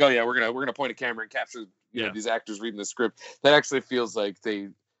opposed to like, oh yeah, we're gonna point a camera and capture these actors reading the script. That actually feels like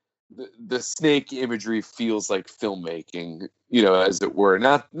the snake imagery feels like filmmaking, as it were.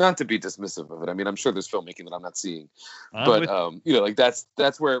 Not to be dismissive of it. I mean, I'm sure there's filmmaking that I'm not seeing, but like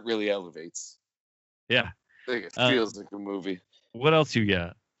that's where it really elevates. Yeah, I think it feels like a movie. What else you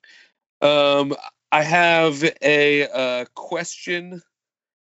got? I have a question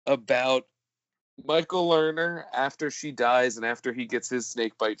about Michael Lerner after she dies and after he gets his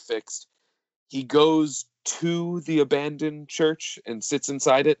snake bite fixed. He goes to the abandoned church and sits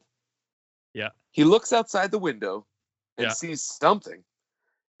inside it. Yeah. He looks outside the window and sees something.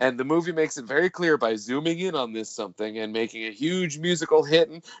 And the movie makes it very clear by zooming in on this something and making a huge musical hit.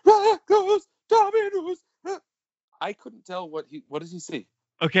 And goes Dominus. I couldn't tell what did he see?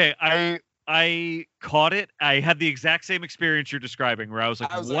 Okay, I caught it. I had the exact same experience you're describing, where I was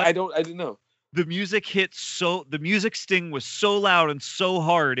like, "What?" I didn't know. The music the music sting was so loud and so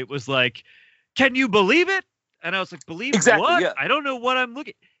hard. It was like, "Can you believe it?" And I was like, "Believe exactly, what?" Yeah. I don't know what I'm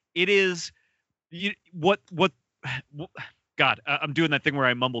looking. It is what. God, I'm doing that thing where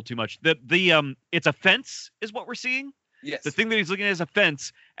I mumble too much. It's a fence, is what we're seeing. Yes. The thing that he's looking at is a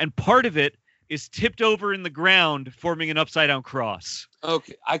fence, and part of it is tipped over in the ground, forming an upside down cross.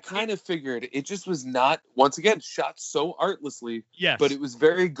 Okay, I kind of figured it just was not, once again, shot so artlessly, Yes. but it was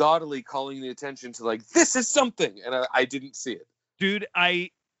very gaudily calling the attention to, like, this is something, and I didn't see it. Dude,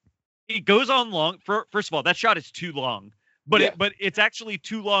 it goes on long. First of all, that shot is too long, but Yeah. it's actually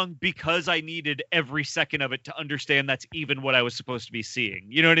too long because I needed every second of it to understand that's even what I was supposed to be seeing.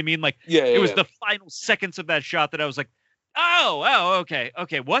 You know what I mean? Like, Yeah, it was the final seconds of that shot that I was like, oh, okay,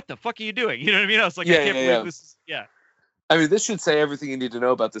 what the fuck are you doing? You know what I mean? I was like, I can't believe this is, I mean, this should say everything you need to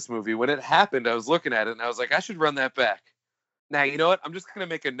know about this movie. When it happened, I was looking at it, and I was like, I should run that back. Now, you know what? I'm just going to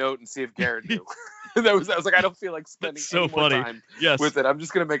make a note and see if Garrett knew. I was like, I don't feel like spending so any more funny. time Yes. with it. I'm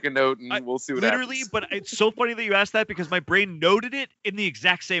just going to make a note, and we'll see what Literally, happens. but it's so funny that you asked that because my brain noted it in the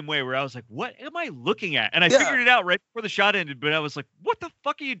exact same way where I was like, what am I looking at? And I figured it out right before the shot ended, but I was like, what the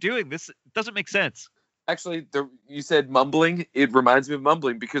fuck are you doing? This doesn't make sense. Actually, you said mumbling. It reminds me of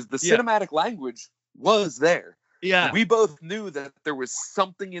mumbling because the cinematic language was there. Yeah. We both knew that there was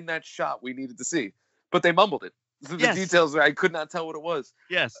something in that shot we needed to see, but they mumbled it. The details, I could not tell what it was.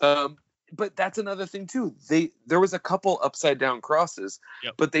 Yes. But that's another thing too. There was a couple upside down crosses,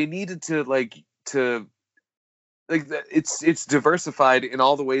 but they needed it's diversified in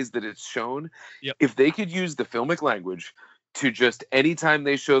all the ways that it's shown. Yep. If they could use the filmic language to just anytime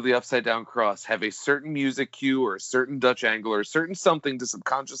they show the upside down cross, have a certain music cue or a certain Dutch angle or a certain something to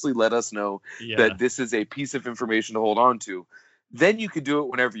subconsciously let us know that this is a piece of information to hold on to, then you could do it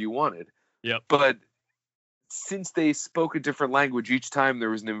whenever you wanted. Yep. But since they spoke a different language each time there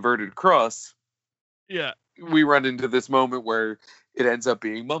was an inverted cross, we run into this moment where it ends up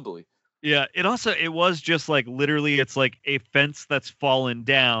being mumbly. Yeah, it was just like literally it's like a fence that's fallen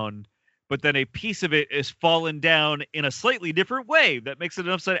down, but then a piece of it is fallen down in a slightly different way that makes it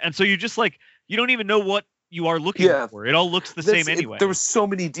an upside. And so you just like, you don't even know what you are looking for. It all looks the same anyway. There were so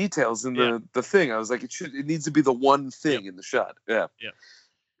many details in the thing. I was like, it needs to be the one thing in the shot. Yeah.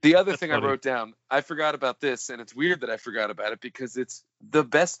 The other thing I wrote down, I forgot about this, and it's weird that I forgot about it because it's the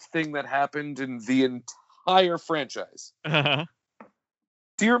best thing that happened in the entire franchise. Uh-huh.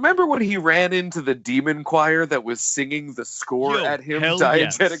 Do you remember when he ran into the demon choir that was singing the score at him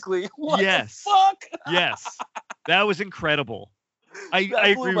diegetically? Yes. What the fuck? Yes. That was incredible. I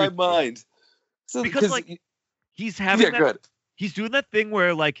blew agree my with mind. So, because like he's having good. He's doing that thing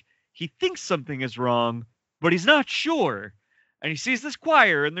where like he thinks something is wrong, but he's not sure. And he sees this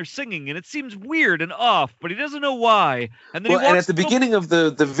choir and they're singing and it seems weird and off, but he doesn't know why. And then and at the beginning of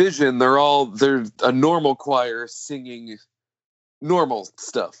the vision, they're a normal choir singing normal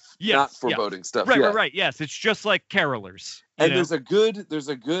stuff, not foreboding stuff. Right. Yes, it's just like carolers. And there's a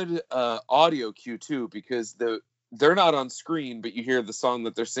good audio cue too because they're not on screen, but you hear the song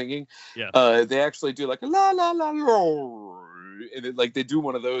that they're singing. Yeah. They actually do like a la la la la, and like they do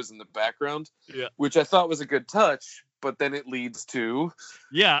one of those in the background. Yeah. Which I thought was a good touch. But then it leads to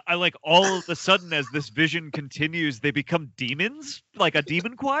I like all of a sudden as this vision continues, they become demons, like a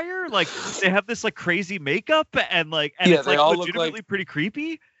demon choir. Like they have this like crazy makeup and it's like legitimately pretty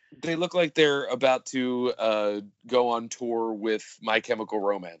creepy. They look like they're about to go on tour with My Chemical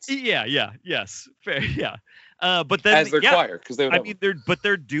Romance. Yes, fair, but then as their choir, because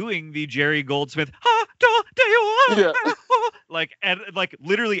they're doing the Jerry Goldsmith like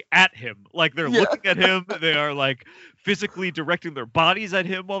literally at him, like they're looking at him. They are like physically directing their bodies at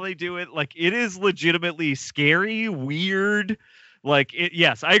him while they do it. Like it is legitimately scary, weird. Like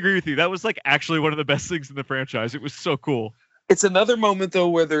yes, I agree with you. That was like actually one of the best things in the franchise. It was so cool. It's another moment though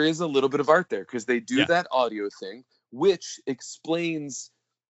where there is a little bit of art there because they do that audio thing, which explains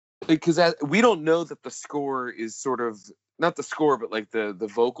because we don't know that the score is sort of not the score, but like the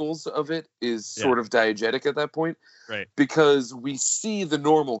vocals of it is sort of diegetic at that point, right? Because we see the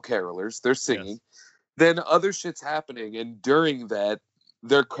normal carolers, they're singing, then other shit's happening, and during that,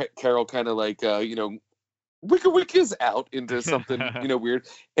 their carol kind of like Wicca is out into something weird,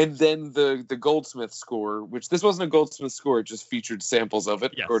 and then the Goldsmith score, which this wasn't a Goldsmith score, it just featured samples of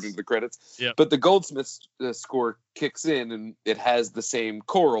it according to the credits. Yep. But the Goldsmith score kicks in, and it has the same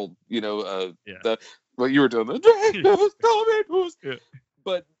choral, what you were doing.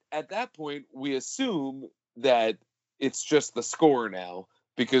 But at that point, we assume that it's just the score now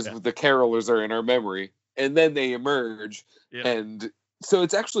because the carolers are in our memory, and then they emerge and. So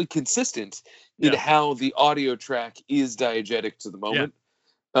it's actually consistent in how the audio track is diegetic to the moment.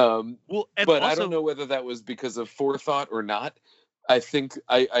 But also, I don't know whether that was because of forethought or not. I think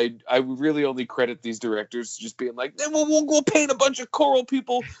I really only credit these directors just being like, then we'll paint a bunch of choral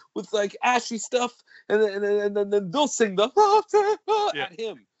people with like ashy stuff, and then they'll sing the at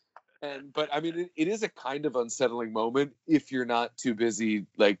him. But I mean, it is a kind of unsettling moment if you're not too busy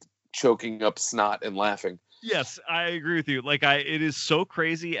like choking up snot and laughing. Yes, I agree with you. Like it is so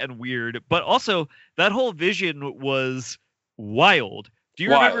crazy and weird, but also that whole vision was wild. Do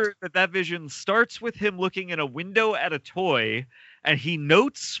you remember that vision starts with him looking in a window at a toy, and he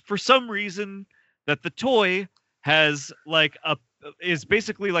notes for some reason that the toy has is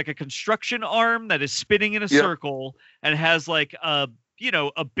basically like a construction arm that is spinning in a circle and has like a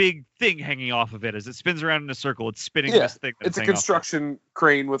big thing hanging off of it as it spins around in a circle. It's spinning this thing. It's a construction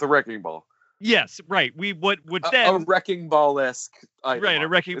crane with a wrecking ball. Yes, right. We would then a wrecking ball-esque item. Right, a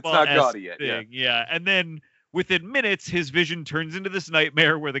wrecking it's ball-esque not gaudy yet. thing. Yeah, and then within minutes, his vision turns into this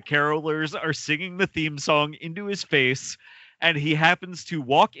nightmare where the carolers are singing the theme song into his face, and he happens to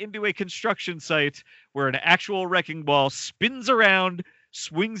walk into a construction site where an actual wrecking ball spins around,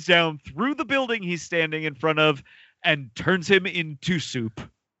 swings down through the building he's standing in front of, and turns him into soup.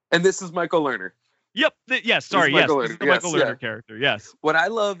 And this is Michael Lerner. Yep. Yes. Sorry. Yes. This is the Michael Lerner character. Yes. What I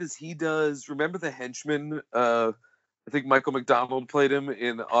love is he does. Remember the henchman? I think Michael McDonald played him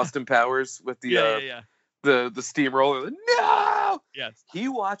in Austin Powers with the the steamroller. No. Yes. He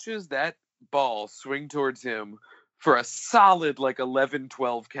watches that ball swing towards him for a solid 11,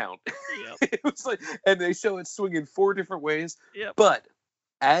 12 count. Yep. It was and they show it swing in 4 different ways. Yep. But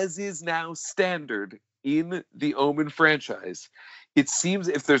as is now standard in the Omen franchise, it seems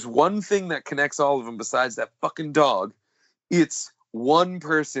if there's one thing that connects all of them besides that fucking dog, it's one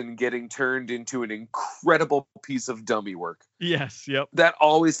person getting turned into an incredible piece of dummy work. Yes, yep. That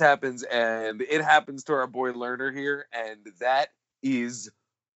always happens, and it happens to our boy Lerner here, and that is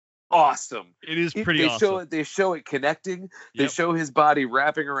awesome. It is pretty awesome. They show it connecting. They Yep. show his body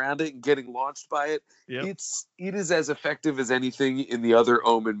wrapping around it and getting launched by it. Yep. It is as effective as anything in the other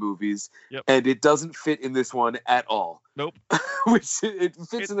Omen movies, Yep. and it doesn't fit in this one at all. Nope. Which it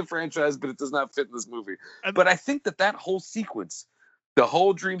fits in the franchise, but it does not fit in this movie. But I think that whole sequence, the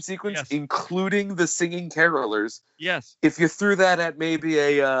whole dream sequence, Yes. including the singing carolers, Yes. if you threw that at maybe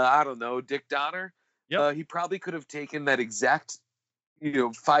a I don't know, Dick Donner, Yep. he probably could have taken that exact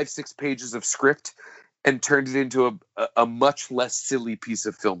 5-6 pages of script and turned it into a much less silly piece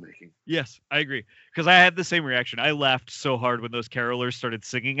of filmmaking. Yes, I agree. Because I had the same reaction. I laughed so hard when those carolers started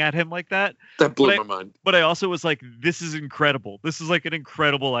singing at him like that. That blew my mind. But I also was like, this is incredible. This is like an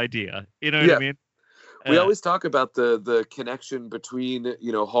incredible idea. You know what I mean? We always talk about the connection between,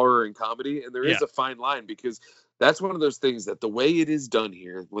 horror and comedy, and there is a fine line, because that's one of those things that the way it is done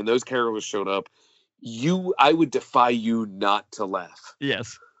here, when those carolers showed up, I would defy you not to laugh.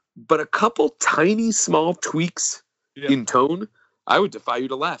 Yes. But a couple tiny small tweaks in tone, I would defy you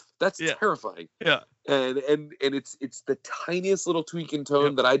to laugh. That's terrifying. Yeah. And it's the tiniest little tweak in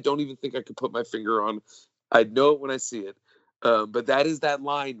tone that I don't even think I could put my finger on. I'd know it when I see it. But that is that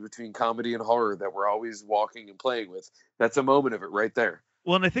line between comedy and horror that we're always walking and playing with. That's a moment of it right there.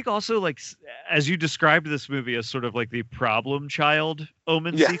 Well, and I think also, as you described this movie as sort of like the problem child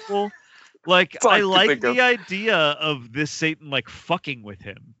Omen sequel, I like the idea of this Satan fucking with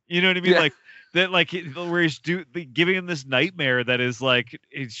him. You know what I mean? Yeah. Where he's giving him this nightmare that is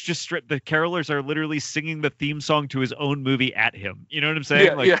it's just the carolers are literally singing the theme song to his own movie at him. You know what I'm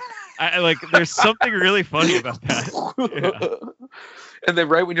saying? There's something really funny about that. Yeah. And then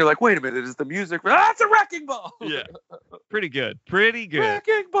right when you're like, wait a minute, is the music? It's a wrecking ball. Yeah. Pretty good.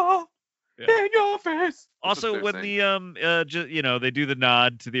 Wrecking ball. In your face. Also, when they do the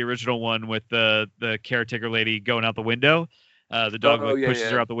nod to the original one with the caretaker lady going out the window, the dog pushes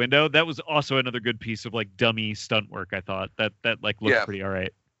her out the window. That was also another good piece of dummy stunt work. I thought that looked pretty all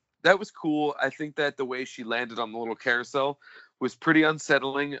right. That was cool. I think that the way she landed on the little carousel was pretty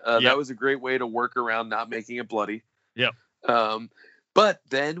unsettling. That was a great way to work around not making it bloody. Yep. But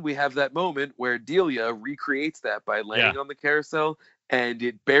then we have that moment where Delia recreates that by landing on the carousel. And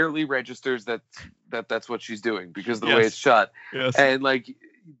it barely registers that's what she's doing because of the way it's shot. Yes. And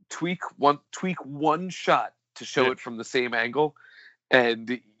tweak one shot to show it from the same angle,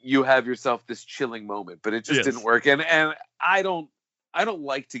 and you have yourself this chilling moment. But it just didn't work. And I don't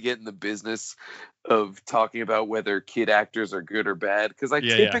like to get in the business of talking about whether kid actors are good or bad, because I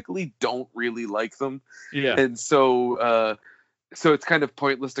typically don't really like them. Yeah. And so it's kind of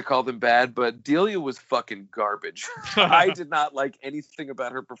pointless to call them bad, but Delia was fucking garbage. I did not like anything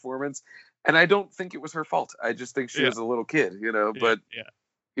about her performance, and I don't think it was her fault. I just think she was a little kid, but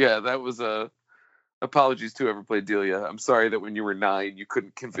that was apologies to whoever played Delia. I'm sorry that when you were 9, you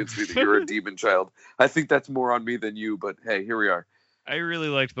couldn't convince me that you're a demon child. I think that's more on me than you, but hey, here we are. I really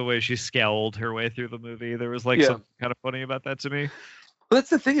liked the way she scowled her way through the movie. There was something kind of funny about that to me. Well, that's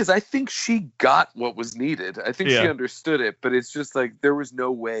the thing is, I think she got what was needed. I think she understood it, but it's just there was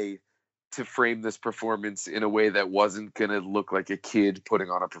no way to frame this performance in a way that wasn't going to look like a kid putting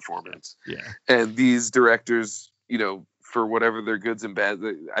on a performance. Yeah. And these directors, for whatever their goods and bad,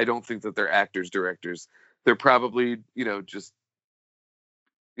 I don't think that they're actors, directors. They're probably, just,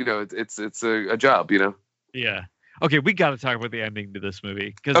 it's a job, Yeah. Okay, we got to talk about the ending to this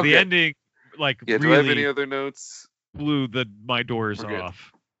movie, because the ending, do really I have any other notes? Blew my doors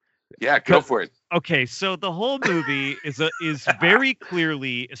off. Yeah, go for it. Okay, so the whole movie is very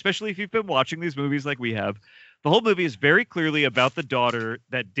clearly, especially if you've been watching these movies like we have, the whole movie is very clearly about the daughter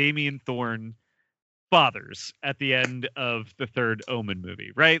that Damien Thorne fathers at the end of the third Omen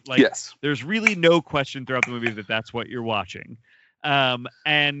movie, right? Like, yes. There's really no question throughout the movie that that's what you're watching.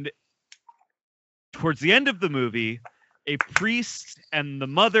 And towards the end of the movie, a priest and the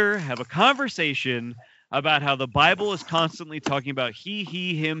mother have a conversation about how the Bible is constantly talking about he,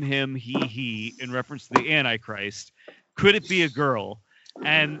 him, he, in reference to the Antichrist. Could it be a girl?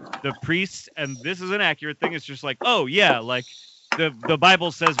 And the priest, and this is an accurate thing, it's just like, oh yeah, like the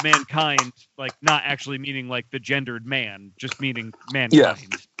Bible says mankind, like not actually meaning like the gendered man, just meaning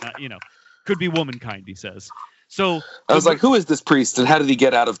mankind. Yeah. Could be womankind, he says. So I was like, who is this priest and how did he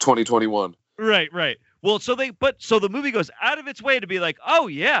get out of 2021? Right. Well, so the movie goes out of its way to be like, oh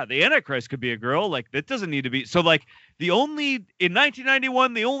yeah, the Antichrist could be a girl. Like, that doesn't need to be. So like in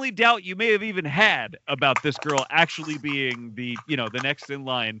 1991, the only doubt you may have even had about this girl actually being the next in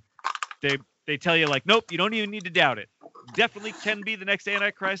line, they tell you like, nope, you don't even need to doubt it. Definitely can be the next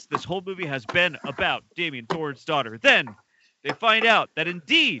Antichrist. This whole movie has been about Damien Thorne's daughter. Then they find out that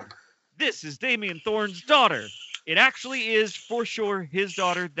indeed this is Damien Thorne's daughter. It actually is, for sure, his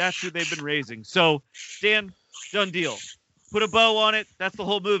daughter. That's who they've been raising. So, Dan, done deal. Put a bow on it. That's the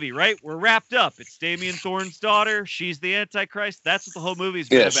whole movie, right? We're wrapped up. It's Damien Thorne's daughter. She's the Antichrist. That's what the whole movie's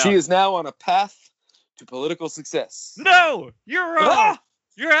been about. Yeah, she is now on a path to political success. No! You're wrong!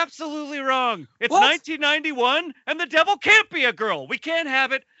 You're absolutely wrong. It's 1991, and the devil can't be a girl. We can't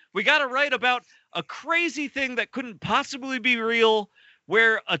have it. We got to write about a crazy thing that couldn't possibly be real,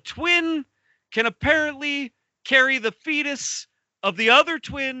 where a twin can apparently carry the fetus of the other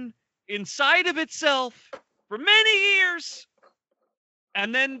twin inside of itself for many years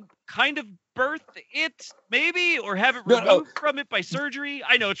and then kind of birth it, maybe, or have it removed from it by surgery.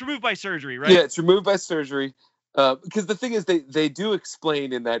 I know it's removed by surgery, right? Yeah, it's removed by surgery. Because the thing is, they do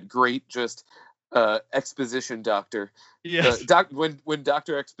explain in that great just exposition doctor. Yes. When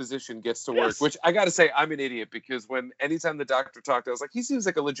Dr. Exposition gets to work, which I got to say, I'm an idiot, because anytime the doctor talked, I was like, he seems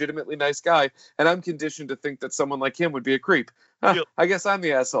like a legitimately nice guy, and I'm conditioned to think that someone like him would be a creep. Yep. I guess I'm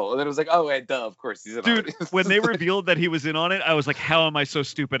the asshole. And then it was like, oh, hey, duh, of course he's in on it. When they revealed that he was in on it, I was like, how am I so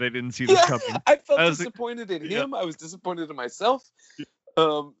stupid I didn't see this coming? I felt disappointed in him. I was disappointed in myself. They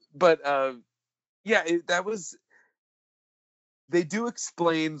do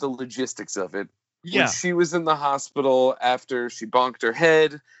explain the logistics of it. Yeah. When she was in the hospital after she bonked her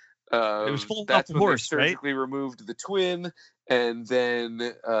head, it was full that's of when horse, they surgically removed the twin, and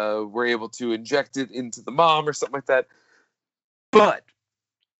then were able to inject it into the mom or something like that. But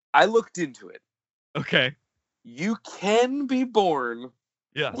I looked into it. Okay. You can be born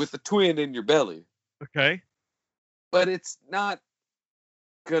with a twin in your belly. Okay. But it's not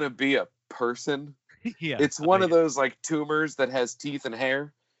gonna be a person. Yeah. It's one of those like tumors that has teeth and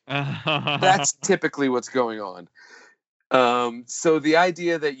hair. That's typically what's going on. So the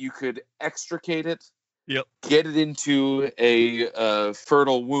idea that you could extricate it, get it into a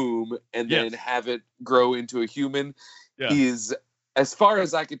fertile womb, and then have it grow into a human is, as far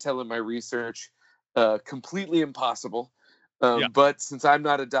as I could tell in my research, completely impossible. But since I'm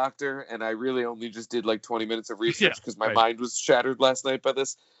not a doctor and I really only just did like 20 minutes of research because my mind was shattered last night by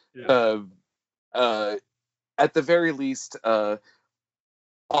this, at the very least,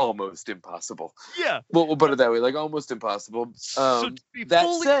 almost impossible. Yeah. We'll put it that way, like almost impossible. Said,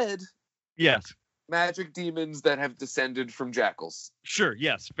 yes, magic demons that have descended from jackals. Sure.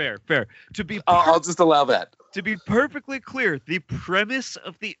 Yes. Fair. I'll just allow that. To be perfectly clear, the premise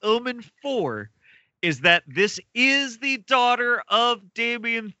of the Omen 4 is that this is the daughter of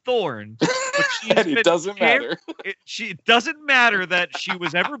Damien Thorne. And it doesn't matter. It doesn't matter that she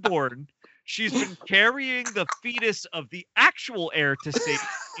was ever born. She's been carrying the fetus of the actual heir to Satan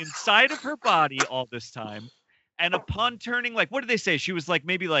inside of her body all this time. And upon turning, like, what did they say? She was like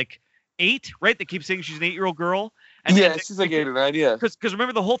maybe like 8, right? They keep saying she's an 8-year-old girl. And she's like 8 or 9, yeah. Because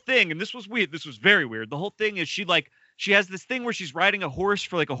remember the whole thing, and this was weird. This was very weird. The whole thing is she has this thing where she's riding a horse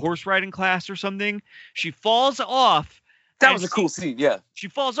for like a horse riding class or something. She falls off. That was a cool scene, yeah. She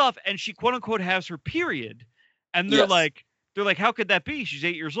falls off and she quote unquote has her period. And they're like, they're like, how could that be? She's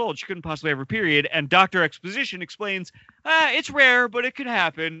 8 years old. She couldn't possibly have her period. And Dr. Exposition explains, it's rare, but it could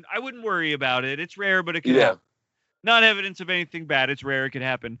happen. I wouldn't worry about it. It's rare, but it could happen. Not evidence of anything bad. It's rare. It could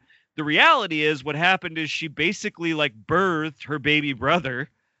happen. The reality is what happened is she basically like birthed her baby brother,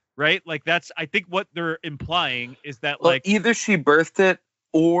 right? Like that's, I think what they're implying is that like either she birthed it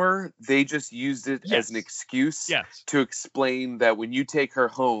or they just used it as an excuse to explain that when you take her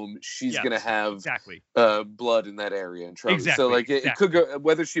home, she's going to have blood in that area and trouble. So like it could go,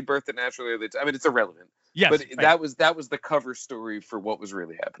 whether she birthed it naturally or I mean, it's irrelevant. Yes, but that was the cover story for what was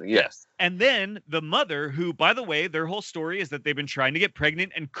really happening. Yes. And then the mother, who, by the way, their whole story is that they've been trying to get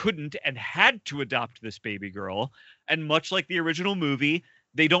pregnant and couldn't and had to adopt this baby girl. And much like the original movie,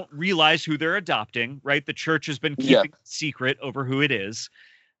 they don't realize who they're adopting, right? The church has been keeping secret over who it is.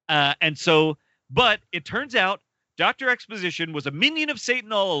 And so, but it turns out Dr. Exposition was a minion of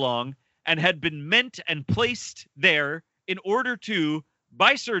Satan all along and had been meant and placed there in order to,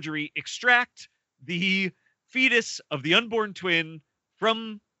 by surgery, extract the fetus of the unborn twin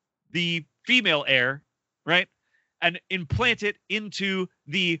from the female heir, right? And implant it into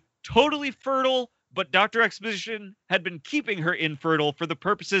the totally fertile, but Dr. Exposition had been keeping her infertile for the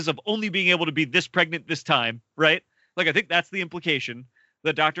purposes of only being able to be this pregnant this time, right? Like, I think that's the implication,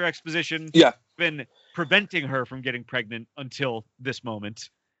 that Dr. Exposition been preventing her from getting pregnant until this moment.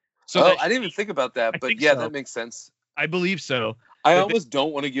 So I didn't even think about that, but that makes sense. I believe so. I almost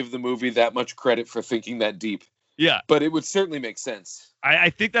don't want to give the movie that much credit for thinking that deep. Yeah. But it would certainly make sense. I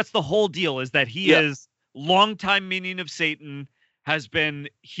think that's the whole deal, is that he is longtime minion of Satan, has been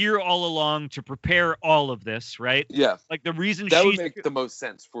here all along to prepare all of this, right? Yeah. Like the reason that would make the most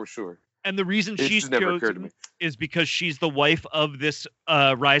sense for sure. And the reason she's chosen is because she's the wife of this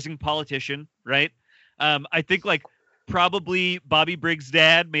rising politician, right? I think like probably Bobby Briggs'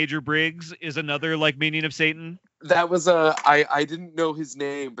 dad, Major Briggs, is another like minion of Satan. That was I didn't know his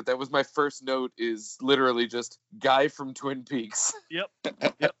name, but that was my first note, is literally just guy from Twin Peaks. Yep.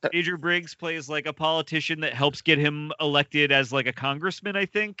 Major Briggs plays like a politician that helps get him elected as like a congressman, I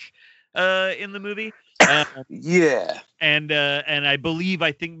think, in the movie. And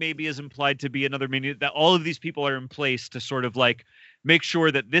I think maybe is implied to be another minion, that all of these people are in place to sort of like make sure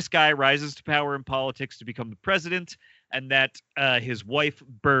that this guy rises to power in politics to become the president, and that his wife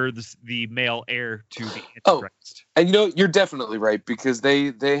births the male heir to the Antichrist. And you're definitely right, because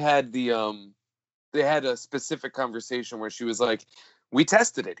they had they had a specific conversation where she was like, we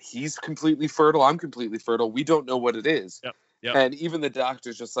tested it. He's completely fertile. I'm completely fertile. We don't know what it is. Yep. And even the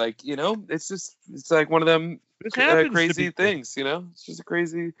doctor's just like, it's like one of them crazy things, It's just a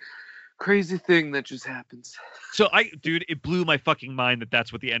crazy thing that just happens. So it blew my fucking mind that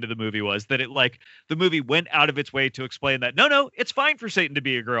that's what the end of the movie was, that it like the movie went out of its way to explain that no, it's fine for Satan to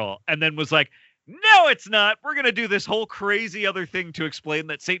be a girl, and then was like, no, it's not. We're going to do this whole crazy other thing to explain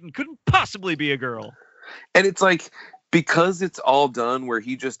that Satan couldn't possibly be a girl. And it's like, because it's all done where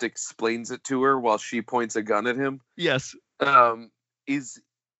he just explains it to her while she points a gun at him. Yes. It's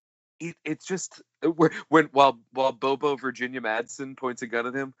just while Bobo Virginia Madsen points a gun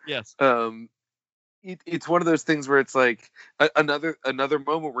at him. Yes. It's one of those things where it's like another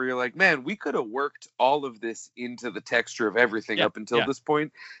moment where you're like, man, we could have worked all of this into the texture of everything up until this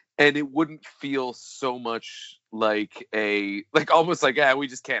point, and it wouldn't feel so much like almost like, we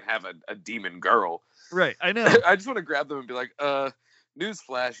just can't have a demon girl. Right. I know. I just want to grab them and be like,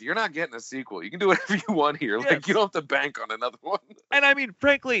 newsflash, you're not getting a sequel. You can do whatever you want here. Yes. Like, you don't have to bank on another one. And I mean,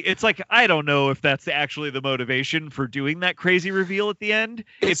 frankly, it's like, I don't know if that's actually the motivation for doing that crazy reveal at the end.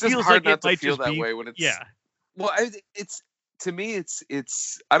 It feels hard like not to feel that way when it's... Yeah. Well, to me,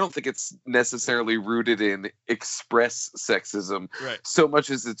 it's I don't think it's necessarily rooted in express sexism, right, so much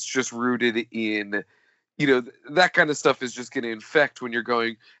as it's just rooted in... that kind of stuff is just going to infect when you're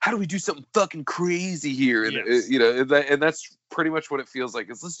going, how do we do something fucking crazy here? And, yes. And that's pretty much what it feels like,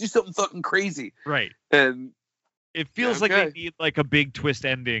 is let's do something fucking crazy. Right. And it feels like they need like a big twist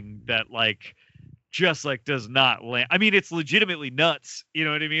ending that like just like does not land. I mean, it's legitimately nuts. You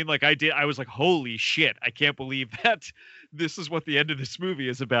know what I mean? Like I was like, holy shit, I can't believe that this is what the end of this movie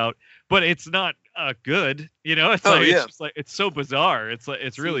is about. But it's not good. It's it's just like, it's so bizarre. It's like,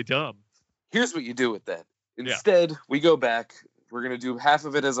 it's really dumb. Here's what you do with that. Instead, we go back. We're going to do half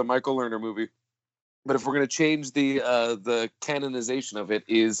of it as a Michael Lerner movie. But if we're going to change the canonization of it,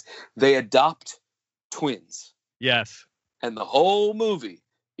 is they adopt twins. Yes. And the whole movie,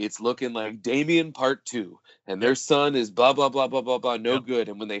 it's looking like Damien Part 2. And their son is blah, blah, blah, blah, blah, blah, no good.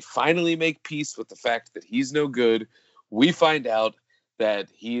 And when they finally make peace with the fact that he's no good, we find out that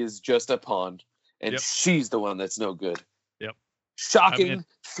he is just a pawn. And she's the one that's no good. Yep. Shocking,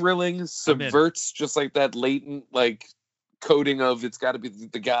 thrilling, subverts just like that latent, like, coding of it's got to be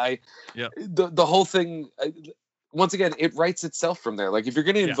the guy. Yeah. The whole thing. Once again, it writes itself from there. Like if you're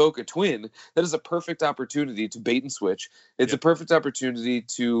going to invoke a twin, that is a perfect opportunity to bait and switch. It's a perfect opportunity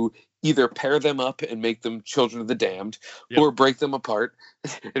to either pair them up and make them children of the damned, or break them apart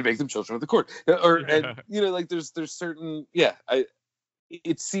and make them children of the court. Or and you know, like there's certain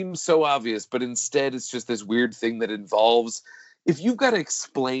it seems so obvious, but instead it's just this weird thing that involves if you've got to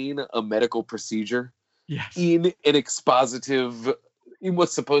explain a medical procedure in an expositive, in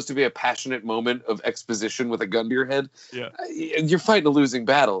what's supposed to be a passionate moment of exposition with a gun to your head, you're fighting a losing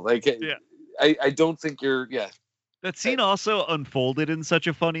battle. Like, I don't think you're, That scene also unfolded in such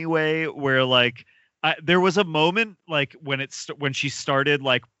a funny way where, like, there was a moment, like, when she started,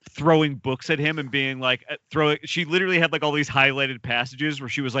 like, throwing books at him and being, like, she literally had, like, all these highlighted passages where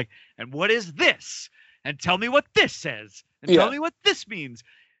she was like, and what is this? And tell me what this says. And tell me what this means.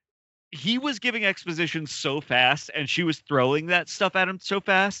 He was giving exposition so fast and she was throwing that stuff at him so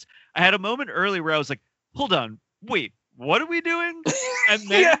fast. I had a moment earlier where I was like, hold on, wait, what are we doing? And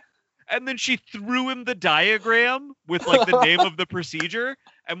then and then she threw him the diagram with like the name of the procedure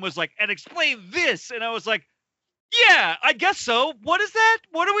and was like, and explain this. And I was like, yeah, I guess so. What is that?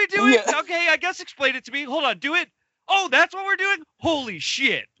 What are we doing? Okay, I guess explain it to me. Hold on, do it. Oh, that's what we're doing? Holy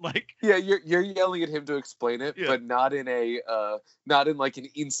shit. Like, yeah, you're yelling at him to explain it, but not in like an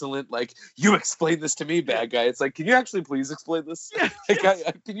insolent, like, you explain this to me, bad guy. It's like, can you actually please explain this?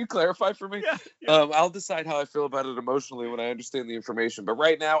 Can you clarify for me? I'll decide how I feel about it emotionally when I understand the information, but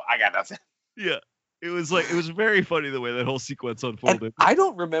right now I got nothing. It was very funny the way that whole sequence unfolded. And I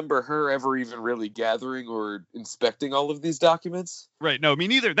don't remember her ever even really gathering or inspecting all of these documents. Right. No, me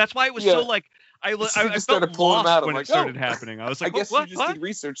neither. That's why it was so like I started pulling them out when it started happening. I was like, I guess you just did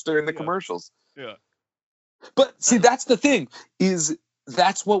research during the commercials. Yeah. But see, that's the thing, is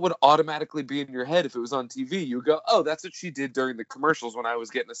that's what would automatically be in your head if it was on TV. You go, oh, that's what she did during the commercials when I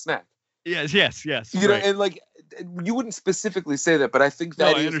was getting a snack. Yes. You know, and like you wouldn't specifically say that, but I think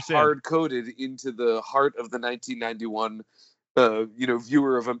that is hard coded into the heart of the 1991,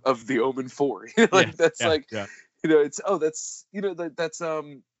 viewer of The Omen 4. That's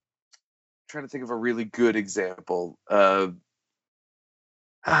trying to think of a really good example.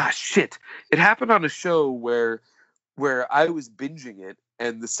 Shit! It happened on a show where I was binging it,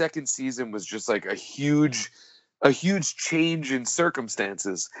 and the second season was just like a huge change in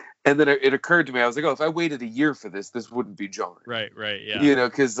circumstances. And then it occurred to me, I was like, oh, if I waited a year for this wouldn't be jarring. Right, yeah. You know,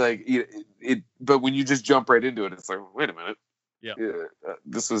 because like but when you just jump right into it, it's like, wait a minute. Yeah.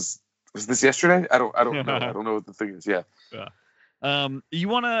 Was this yesterday? I don't know. I don't know what the thing is. Yeah. You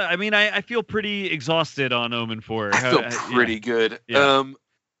want to? I mean, I feel pretty exhausted on Omen 4. I feel pretty good. Yeah.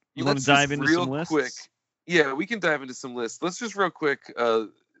 You want to dive into some lists? Quick. Yeah, we can dive into some lists. Let's just real quick,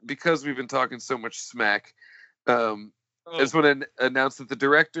 because we've been talking so much smack. I just want to announce that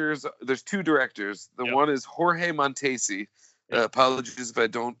there's two directors. The one is Jorge Montesi. Apologies if I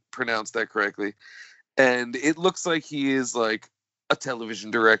don't pronounce that correctly. And it looks like he is like a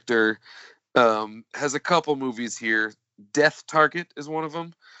television director. Has a couple movies here. Death Target is one of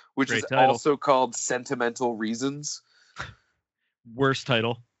them, which Great is title. Also called Sentimental Reasons. Worst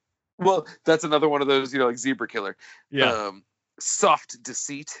title. Well, that's another one of those, like Zebra Killer. Yeah. Soft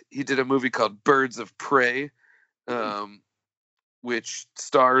Deceit. He did a movie called Birds of Prey, which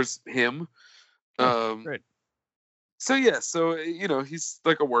stars him. Great. So he's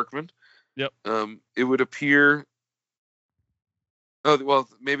like a workman. Yep. It would appear. Oh well,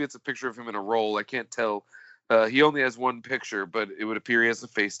 maybe it's a picture of him in a role. I can't tell. He only has one picture, but it would appear he has a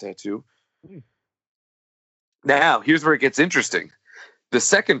face tattoo. Now, here's where it gets interesting. The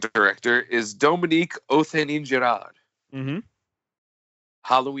second director is Dominique Othenin-Girard. Mm-hmm.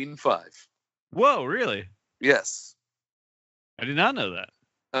 Halloween 5. Whoa, really? Yes. I did not know that.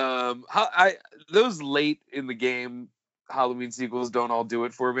 Those late in the game Halloween sequels don't all do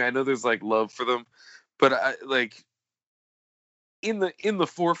it for me. I know there's like love for them, but I like in the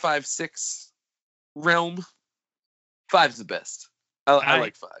 4, 5, 6 realm, 5's the best. I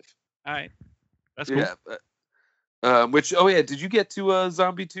like 5. All right, that's cool. Yeah. Did you get to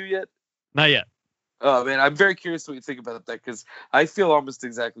Zombie 2 yet? Not yet. Oh man, I'm very curious what you think about that, because I feel almost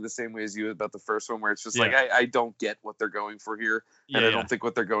exactly the same way as you about the first one, where it's just like I don't get what they're going for here, and I don't think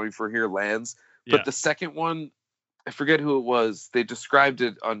what they're going for here lands. But the second one, I forget who it was. They described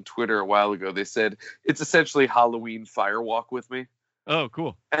it on Twitter a while ago. They said it's essentially Halloween Firewalk with me. Oh,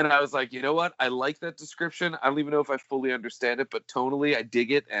 cool. And I was like, you know what? I like that description. I don't even know if I fully understand it, but tonally I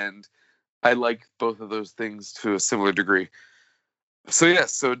dig it, and I like both of those things to a similar degree. So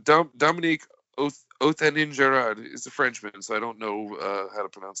so Dominique Othenin-Girard is a Frenchman, so I don't know how to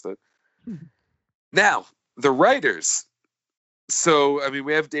pronounce that. Now, the writers So, I mean,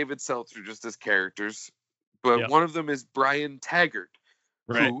 we have David Seltzer just as characters, but Yep. one of them is Brian Taggart,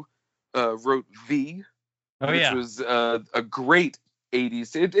 Right. who wrote V, Oh, which yeah. was a great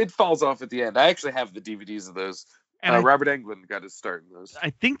 80s. It falls off at the end. I actually have the DVDs of those. And Robert Englund got his start in those.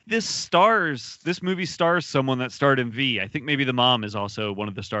 I think this movie stars someone that starred in V. I think maybe the mom is also one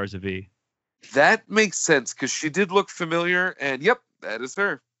of the stars of V. That makes sense because she did look familiar, and yep, that is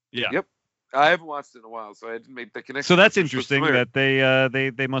her. Yeah. Yep. I haven't watched it in a while, so I didn't make the connection. So that's but she looks interesting familiar.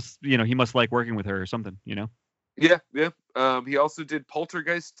 that they must, he must like working with her or something, Yeah. He also did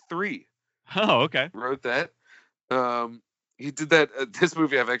Poltergeist 3. Oh, okay. Wrote that. He did that. This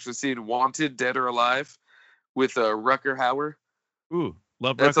movie I've actually seen, Wanted, Dead or Alive, with Rutger Hauer. Ooh,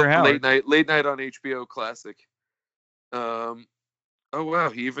 love That's Rutger a Hauer. late night on HBO classic. Oh wow,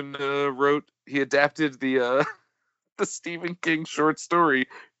 he even he adapted the the Stephen King short story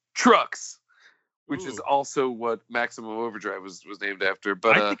Trucks, which is Ooh. also what Maximum Overdrive was named after.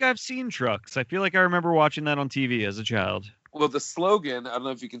 But I think I've seen Trucks. I feel like I remember watching that on TV as a child. well, the slogan, I don't know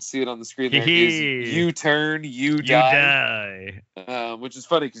if you can see it on the screen there, is "You turn, you You die," die. which is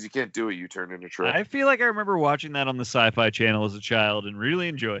funny because you can't do a U-turn in a truck. I feel like I remember watching that on the Sci-Fi Channel as a child and really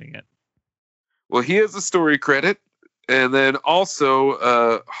enjoying it. Well, he has a story credit, and then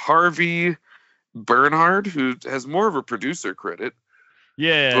also Harvey Bernhard, who has more of a producer credit.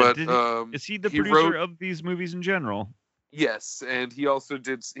 Yeah, But is he the he producer wrote- of these movies in general? Yes, and he also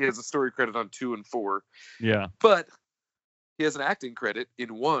he has a story credit on 2 and 4, Yeah. but he has an acting credit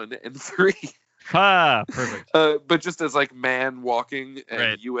in 1 and 3. Ha, perfect. But just as like man walking and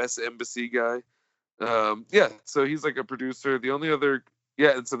Right. U.S. embassy guy. Yeah, so he's like a producer. The only other,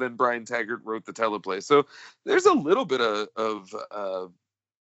 yeah, and so then Brian Taggart wrote the teleplay. So there's a little bit of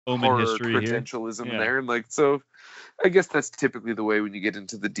Omen horror history here. credentialism Yeah. there, and like so, I guess that's typically the way when you get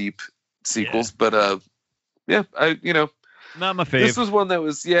into the deep sequels. But yeah, Not my fave. this was one that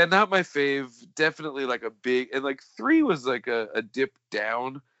was not my fave. Definitely like a big, and like 3 was like a dip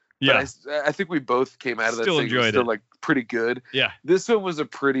down. yeah. But I think we both came out of that Still thing enjoyed still it. like pretty good. Yeah. This one was a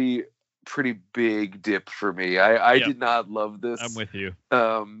pretty big dip for me. I Yep. did not love this. I'm with you.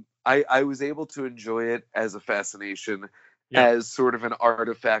 I was able to enjoy it as a fascination, Yep. as sort of an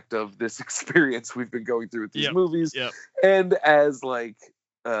artifact of this experience we've been going through with these Yep. movies, Yep. and as like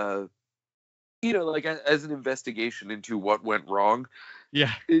like as an investigation into what went wrong.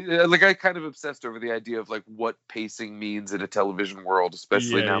 Yeah. Like I kind of obsessed over the idea of like what pacing means in a television world,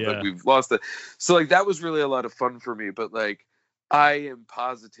 especially Yeah, now yeah. that we've lost it. So like that was really a lot of fun for me. But like I am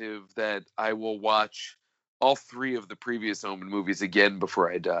positive that I will watch all 3 of the previous Omen movies again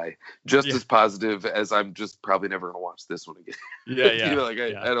before I die. Just Yeah. as positive as I'm just probably never gonna watch this one again. Yeah. Yeah. Like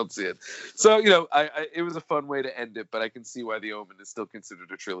yeah. I don't see it. So I it was a fun way to end it, but I can see why the Omen is still considered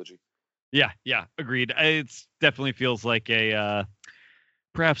a trilogy. Yeah. Agreed. It definitely feels like a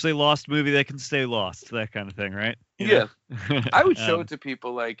perhaps a lost movie that can stay lost. That kind of thing, right? You know? I would show it to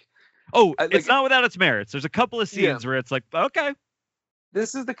people like. Oh, I- it's like- not without its merits. There's a couple of Yeah. scenes where it's like, okay,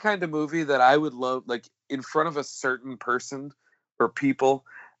 This is the kind of movie that I would love, like in front of a certain person or people,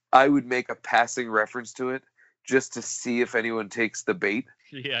 I would make a passing reference to it just to see if anyone takes the bait.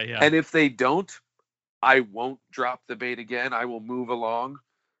 yeah. And if they don't, I won't drop the bait again. I will move along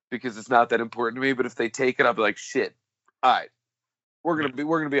because it's not that important to me. But if they take it, I'll be like, shit, all right, we're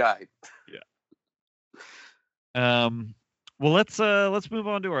gonna be all right. Well, let's move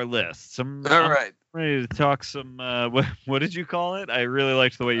on to our list. All I'm right. ready to talk some. What did you call it? I really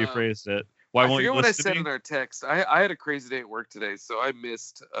liked the way you phrased it. Why I won't you forget what I listen said to in me? our text. I had a crazy day at work today, so I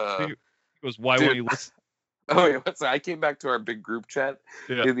missed. It was why dude, won't you listen? Oh yeah, what's that? I came back to our big group chat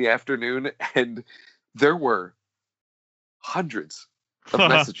Yeah. in the afternoon, and there were hundreds of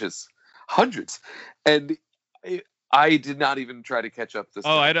messages, hundreds, and I did not even try to catch up this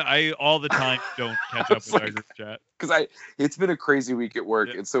Oh, time. I all the time don't catch up It's with our like- group chat. Because it's been a crazy week at work,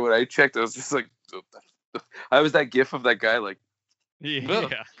 Yeah. and so when I checked, I was just like, I was that gif of that guy, like, Yeah.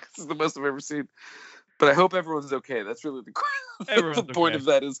 this is the most I've ever seen. But I hope everyone's okay. That's really Everyone's the point okay. of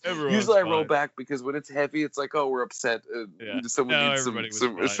that is. Everyone's Usually I roll fine. back because when it's heavy, it's like, oh, we're upset. Yeah. Someone No, needs everybody was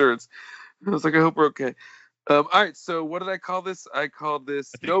some fine. assurance. I was like, I hope we're okay. All right, so what did I call this? I called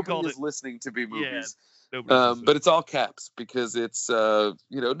this I think you Nobody called is it- Listening to Me movies. Nobody's listening. But it's all caps because it's,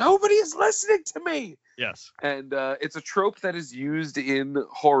 nobody is listening to me. yes. And it's a trope that is used in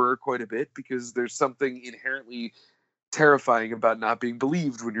horror quite a bit because there's something inherently terrifying about not being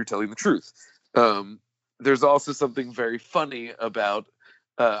believed when you're telling the truth. There's also something very funny about,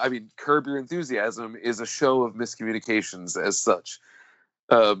 Curb Your Enthusiasm is a show of miscommunications as such.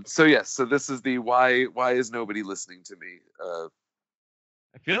 So this is the why is nobody listening to me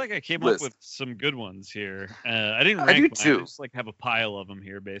I feel like I came list. up with some good ones here. I didn't I rank do mine. too. I just like have a pile of them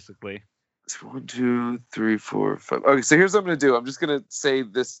here, basically. It's 1, 2, 3, 4, 5. Okay, so here's what I'm gonna do. I'm just gonna say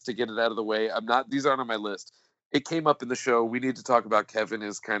this to get it out of the way. These aren't on my list. It came up in the show. We need to talk about Kevin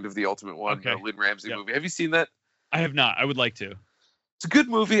is kind of the ultimate one, Okay. the Lynn Ramsey Yep. movie. Have you seen that? I have not. I would like to. It's a good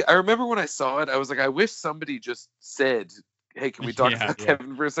movie. I remember when I saw it, I was like, I wish somebody just said, "Hey, can we talk about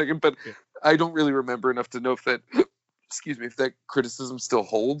Kevin for a second?" But I don't really remember enough to know if that, excuse me, if that criticism still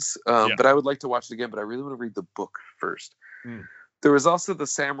holds. But I would like to watch it again. But I really want to read the book first. There was also the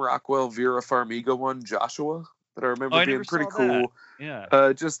Sam Rockwell, Vera Farmiga one, Joshua, that I remember being pretty cool. That.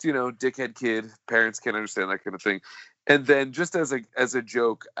 Yeah. Just dickhead kid. Parents can't understand that kind of thing. And then just as a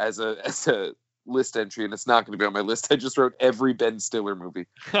joke, as a list entry, and it's not going to be on my list, I just wrote every Ben Stiller movie.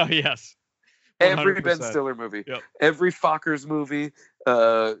 Oh yes. 100%. Every Ben Stiller movie. Yep. Every Fockers movie.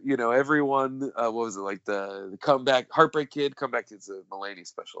 Everyone. What was it, like the comeback Heartbreak Kid? Comeback Kid's a Mulaney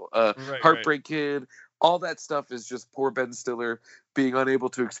special. Heartbreak Kid. All that stuff is just poor Ben Stiller being unable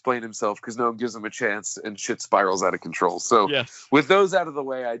to explain himself because no one gives him a chance, and shit spirals out of control. So with those out of the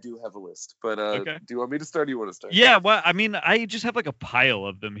way, I do have a list. But do you want me to start? Or do you want to start? Yeah, well, I mean, I just have like a pile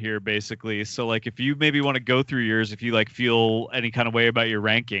of them here, basically. So like, if you maybe want to go through yours, if you like feel any kind of way about your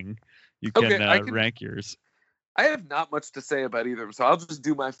ranking, you can rank yours. I have not much to say about either of them, so I'll just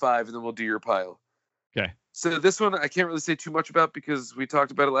do my 5, and then we'll do your pile. Okay. So this one I can't really say too much about because we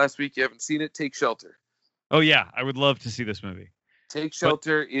talked about it last week. You haven't seen it. Take Shelter. Oh yeah, I would love to see this movie. Take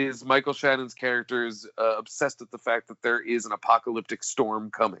Shelter is Michael Shannon's character's obsessed with the fact that there is an apocalyptic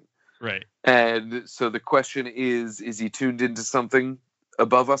storm coming. Right. And so the question is he tuned into something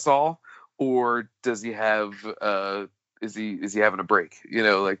above us all, or does he have is he having a break?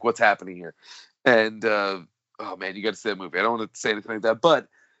 Like what's happening here? And oh man, you got to see that movie. I don't want to say anything like that, but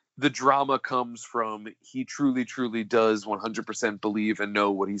the drama comes from he truly, truly does 100% believe and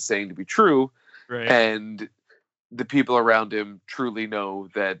know what he's saying to be true. Right. And the people around him truly know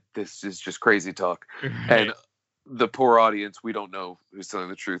that this is just crazy talk. Right. And the poor audience, we don't know who's telling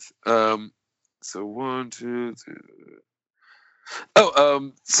the truth. So 1, 2, 3.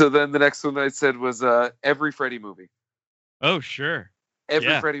 So then the next one that I said was every Freddy movie. Oh, sure.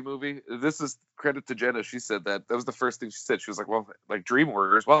 Every Freddy movie. This is credit to Jenna. She said that. That was the first thing she said. She was like, well, like Dream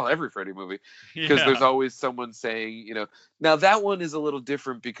Warriors. Well, every Freddy movie. Because there's always someone saying, Now that one is a little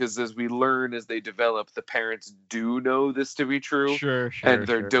different because as we learn, as they develop, the parents do know this to be true. Sure. And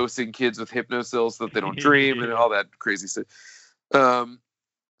they're dosing kids with Hypnosil so that they don't dream and all that crazy stuff.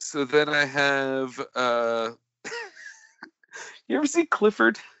 So then I have... You ever see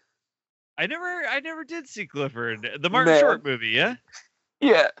Clifford? I never did see Clifford. The Martin Short movie, yeah?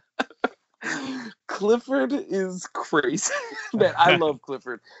 Yeah. Clifford is crazy. Man, I love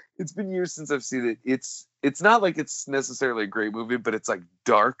Clifford. It's been years since I've seen it. It's not like it's necessarily a great movie, but it's like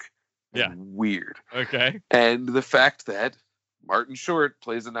dark and weird. Okay. And the fact that Martin Short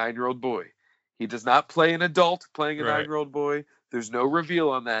plays a 9-year-old boy. He does not play an adult playing a 9-year-old boy. There's no reveal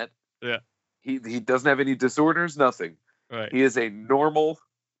on that. Yeah. He doesn't have any disorders, nothing. Right. He is a normal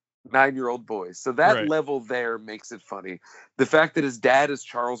 9-year-old boy. So that level there makes it funny. The fact that his dad is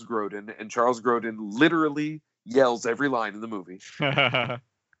Charles Grodin, and Charles Grodin literally yells every line in the movie.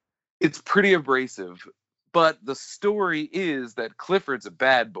 It's pretty abrasive. But the story is that Clifford's a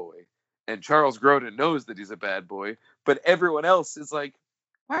bad boy, and Charles Grodin knows that he's a bad boy, but everyone else is like,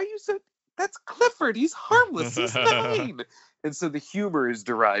 why are you so... That's Clifford. He's harmless. He's 9. And so the humor is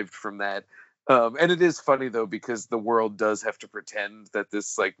derived from that. And it is funny, though, because the world does have to pretend that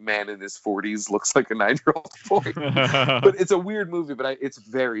this like man in his 40s looks like a 9-year-old boy. But it's a weird movie, but it's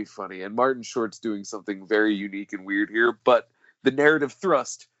very funny. And Martin Short's doing something very unique and weird here. But the narrative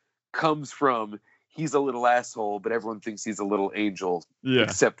thrust comes from he's a little asshole, but everyone thinks he's a little angel,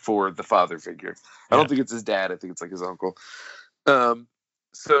 except for the father figure. I don't think it's his dad. I think it's like his uncle.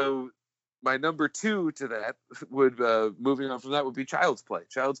 So my number 2 to that would, moving on from that, would be Child's Play.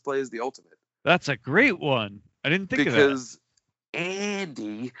 Child's Play is the ultimate. That's a great one. I didn't think of that. Because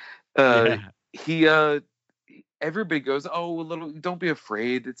Andy, everybody goes, oh, don't be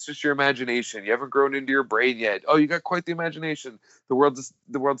afraid. It's just your imagination. You haven't grown into your brain yet. Oh, you got quite the imagination. The world's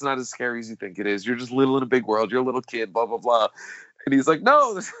not as scary as you think it is. You're just little in a big world. You're a little kid, blah, blah, blah. And he's like,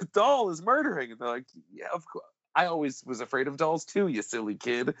 no, this doll is murdering. And they're like, yeah, of course. I always was afraid of dolls too, you silly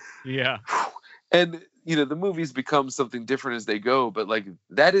kid. Yeah. And, the movies become something different as they go, but like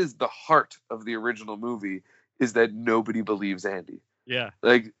that is the heart of the original movie, is that nobody believes Andy. Yeah.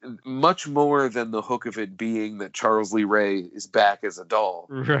 Like much more than the hook of it being that Charles Lee Ray is back as a doll.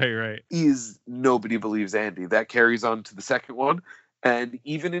 Right. Is nobody believes Andy. That carries on to the second one and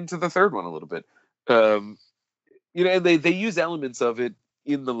even into the third one a little bit. And they use elements of it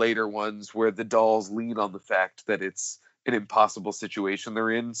in the later ones where the dolls lean on the fact that it's an impossible situation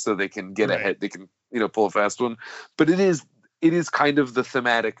they're in, so they can get ahead. They can, pull a fast one. But it is kind of the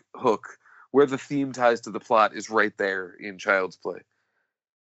thematic hook where the theme ties to the plot is right there in Child's Play.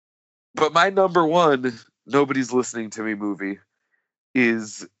 But my number one, Nobody's Listening to Me movie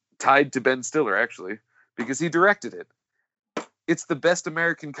is tied to Ben Stiller, actually, because he directed it. It's the best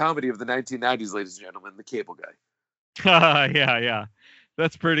American comedy of the 1990s, ladies and gentlemen, The Cable Guy. Yeah.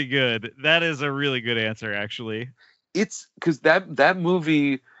 That's pretty good. That is a really good answer, actually. It's because that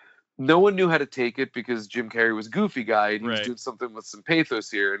movie, no one knew how to take it because Jim Carrey was a goofy guy and he was doing something with some pathos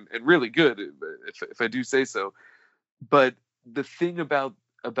here and really good, if I do say so. But the thing about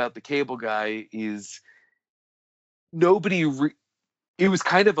The Cable Guy is it was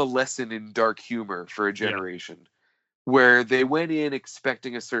kind of a lesson in dark humor for a generation where they went in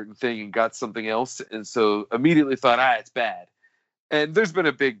expecting a certain thing and got something else. And so immediately thought, it's bad. And there's been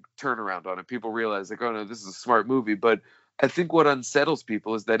a big turnaround on it. People realize like, oh no, this is a smart movie. But I think what unsettles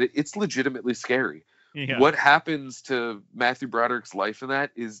people is that it's legitimately scary. Yeah. What happens to Matthew Broderick's life in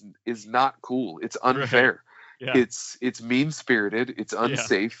that is not cool. It's unfair. Right. Yeah. It's mean-spirited. It's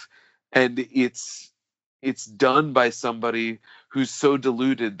unsafe. Yeah. And it's done by somebody who's so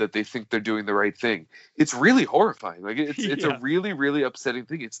deluded that they think they're doing the right thing. It's really horrifying. Like it's a really, really upsetting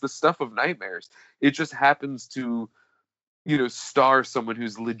thing. It's the stuff of nightmares. It just happens to, star someone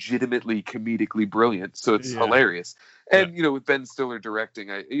who's legitimately comedically brilliant. So it's hilarious. And, with Ben Stiller directing,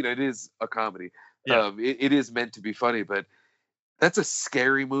 it is a comedy. Yeah. It is meant to be funny, but that's a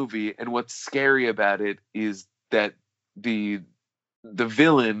scary movie. And what's scary about it is that the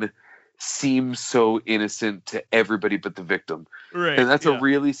villain seems so innocent to everybody but the victim. Right. And that's a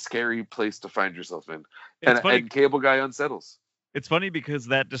really scary place to find yourself in. And Cable Guy unsettles. It's funny because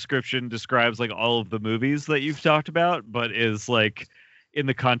that description describes like all of the movies that you've talked about, but is like in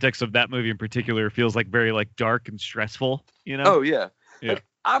the context of that movie in particular feels like very like dark and stressful, Oh yeah. Like,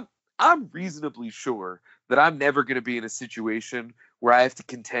 I'm reasonably sure that I'm never going to be in a situation where I have to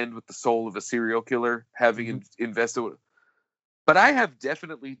contend with the soul of a serial killer having invested with. But I have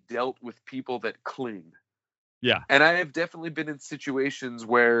definitely dealt with people that cling. Yeah. And I have definitely been in situations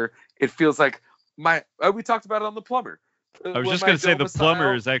where it feels like we talked about it on The Plumber. I was just going to say The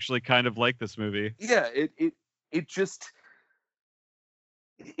Plumber is actually kind of like this movie. Yeah, it just,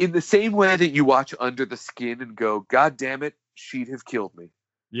 in the same way that you watch Under the Skin and go, God damn it, she'd have killed me.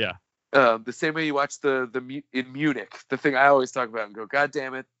 Yeah. The same way you watch in Munich, the thing I always talk about and go, God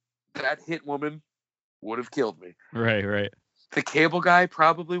damn it, that hit woman would have killed me. Right. The Cable Guy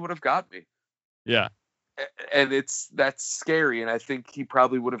probably would have got me. Yeah. And that's scary. And I think he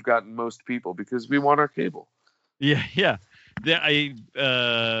probably would have gotten most people because we want our cable. Yeah.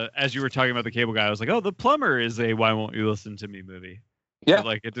 As you were talking about The Cable Guy, I was like, oh, The Plumber is a Why Won't You Listen to Me movie. Yeah.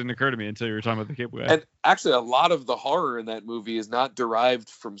 But, it didn't occur to me until you were talking about The Cable Guy. And actually, a lot of the horror in that movie is not derived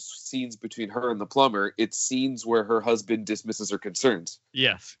from scenes between her and the plumber. It's scenes where her husband dismisses her concerns.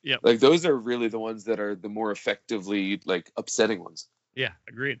 Yes. Yeah. Like, those are really the ones that are the more effectively, upsetting ones. Yeah,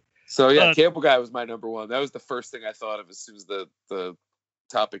 agreed. So, yeah, Cable Guy was my number one. That was the first thing I thought of as soon as the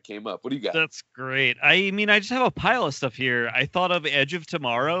topic came up. What do you got? That's great. I mean, I just have a pile of stuff here. I thought of Edge of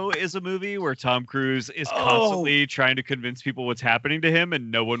Tomorrow is a movie where Tom Cruise is constantly trying to convince people what's happening to him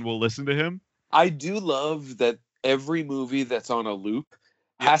and no one will listen to him. I do love that every movie that's on a loop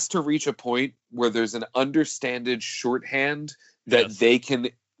has to reach a point where there's an understanded shorthand that they can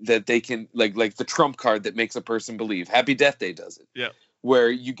like the trump card that makes a person believe. Happy Death Day does it. Yeah. Where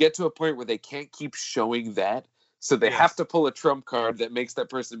you get to a point where they can't keep showing that. So they have to pull a trump card that makes that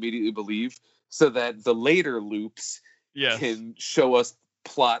person immediately believe so that the later loops can show us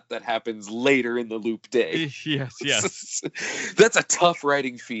plot that happens later in the loop day. Yes. That's a tough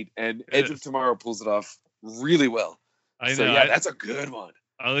writing feat, and Edge of Tomorrow pulls it off really well. I know. So, yeah, that's a good one.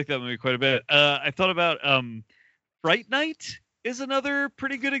 I like that movie quite a bit. I thought about Fright Night is another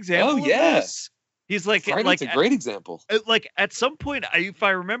pretty good example of this. He's like, Fright a great example. At some point, if I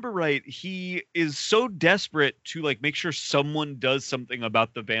remember right, he is so desperate to make sure someone does something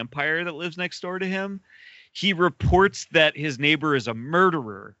about the vampire that lives next door to him. He reports that his neighbor is a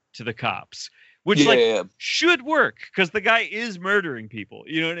murderer to the cops, which should work because the guy is murdering people.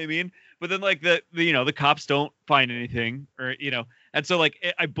 You know what I mean? But then the cops don't find anything, or and so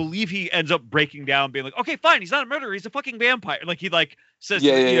I believe he ends up breaking down, being like, okay, fine, he's not a murderer, he's a fucking vampire. He says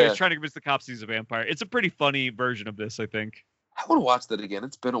he's trying to convince the cops he's a vampire. It's a pretty funny version of this, I think. I want to watch that again.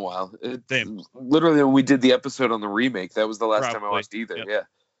 It's been a while. Same. Literally, when we did the episode on the remake, that was the last time I watched either. Yep.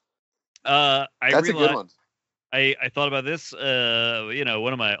 Yeah. That's a good one. I thought about this.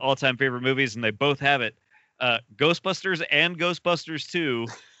 One of my all-time favorite movies, and they both have it. Ghostbusters and Ghostbusters 2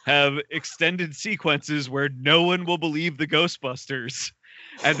 have extended sequences where no one will believe the Ghostbusters,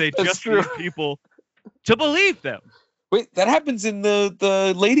 and they That's just true. need people to believe them. Wait, that happens in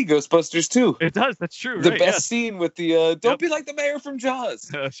the Lady Ghostbusters too. It does. That's true. The right? best Yes. scene with the don't Yep. be like the mayor from Jaws.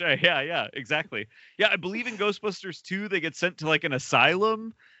 That's right. Yeah, exactly. Yeah, I believe in Ghostbusters 2, they get sent to like an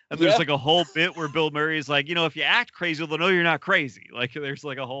asylum, and there's Yeah. like a whole bit where Bill Murray is like, if you act crazy, they'll know you're not crazy. Like, there's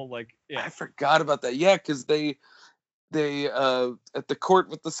like a whole like, I forgot about that. Yeah, because they at the court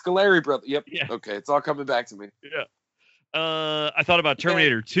with the Scolari brother. Yep. Yeah. Okay, it's all coming back to me. yeah. I thought about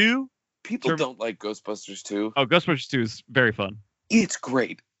Terminator 2. People don't like Ghostbusters 2. Oh, Ghostbusters 2 is very fun. It's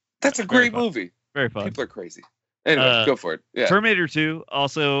great. That's a Very great fun. movie. Very fun. People are crazy. Anyway, go for it. Yeah. Terminator 2,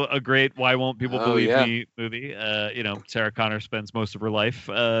 also a great why won't people Oh, believe yeah. me movie. Sarah Connor spends most of her life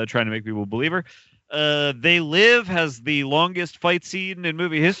trying to make people believe her. They Live has the longest fight scene in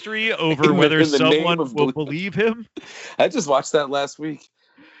movie history over whether in the name someone of will believe him. I just watched that last week.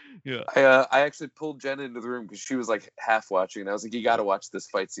 Yeah. I actually pulled Jenna into the room because she was like half watching, and I was like, "You got to watch this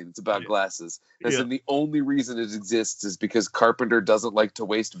fight scene. It's about glasses." And Yeah. so the only reason it exists is because Carpenter doesn't like to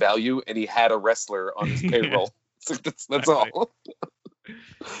waste value, and he had a wrestler on his payroll. So that's all.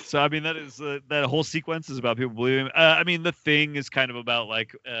 So I mean, that is that whole sequence is about people believing. I mean, The Thing is kind of about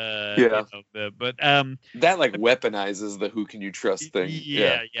like Yeah. but That like weaponizes the "who can you trust" thing.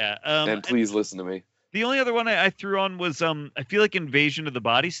 yeah. And please listen to me. The only other one I threw on was I feel like Invasion of the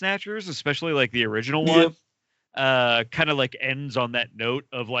Body Snatchers, especially like the original one, kind of like ends on that note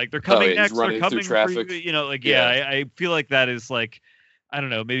of like they're coming he's next, they're running through coming traffic. for you, like Yeah. I feel like that is like I don't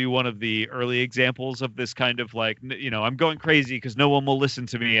know, maybe one of the early examples of this kind of like I'm going crazy because no one will listen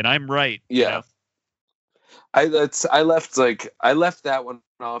to me and I'm right. Yeah. I left that one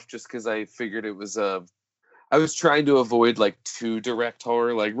off just because I figured it was I was trying to avoid like too direct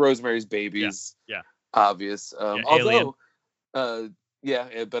horror, like Rosemary's Baby's obvious. Although but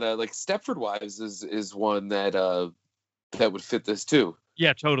like Stepford Wives is one that would fit this too.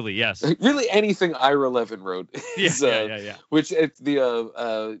 Yeah, totally. Yes. Really, anything Ira Levin wrote. Is, Yeah. Which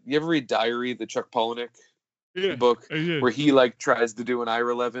you ever read Diary, the Chuck Palahniuk book, where he like tries to do an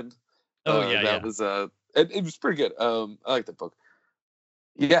Ira Levin? That was it was pretty good. I like that book.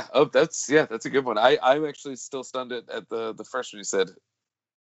 Yeah. Oh, that's a good one. I'm actually still stunned at the first one you said.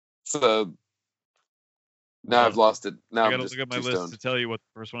 So now I've lost it. Now I I'm gotta just look at my too list stoned. to tell you what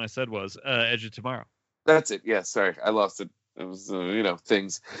the first one I said was Edge of Tomorrow. That's it. Yeah. Sorry, I lost it. It was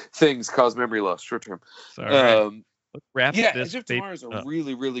things cause memory loss short term. Sorry. Let's wrap this. Edge of Tomorrow is a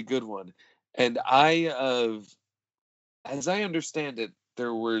really, really good one. And as I understand it,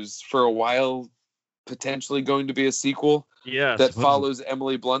 there was for a while potentially going to be a sequel that follows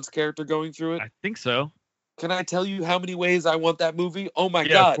Emily Blunt's character going through it. I think so. Can I tell you how many ways I want that movie? Oh my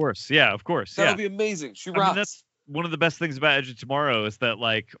God. Of course. Yeah, of course. That would be amazing. She rocks. I mean, that's one of the best things about Edge of Tomorrow is that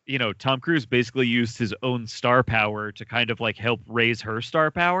like, Tom Cruise basically used his own star power to kind of like help raise her star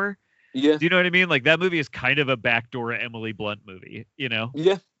power. Yeah. Do you know what I mean? Like that movie is kind of a backdoor Emily Blunt movie, Yeah.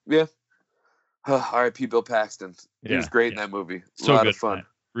 R.I.P. Bill Paxton. He was great in that movie. So a lot good of fun.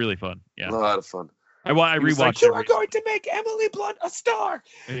 Really fun. Yeah. A lot of fun. I rewatched like, you are going to make Emily Blunt a star,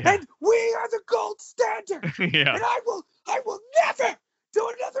 and we are the gold standard. Yeah. And I will never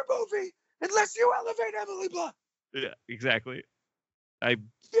do another movie unless you elevate Emily Blunt. Yeah, exactly.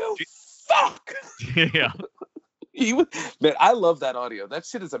 You fuck. Yeah. Man, I love that audio. That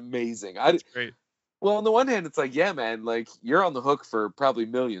shit is amazing. That's great. Well, on the one hand, it's like, yeah, man, like you're on the hook for probably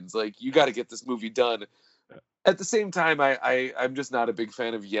millions. Like you got to get this movie done. At the same time, I'm just not a big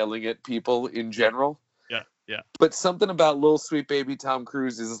fan of yelling at people in general. Yeah. But something about little sweet baby Tom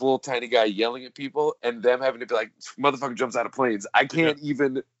Cruise is this little tiny guy yelling at people and them having to be like, motherfucker jumps out of planes. I can't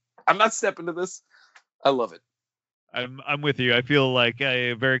even. I'm not stepping to this. I love it. I'm with you. I feel like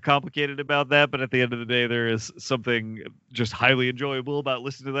I'm very complicated about that, but at the end of the day, there is something just highly enjoyable about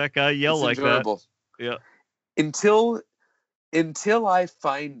listening to that guy yell It's like enjoyable. that. Yeah. Until I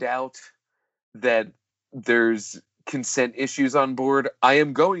find out that there's consent issues on board, I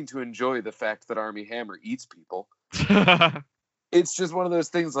am going to enjoy the fact that Armie Hammer eats people. It's just one of those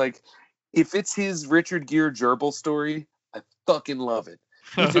things. Like, if it's his Richard Gere gerbil story, I fucking love it.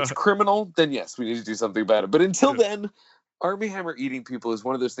 If it's criminal, then yes, we need to do something about it. But until then, Armie Hammer eating people is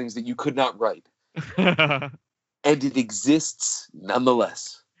one of those things that you could not write. And it exists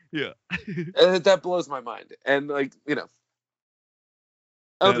nonetheless. Yeah. And that blows my mind. And like, I don't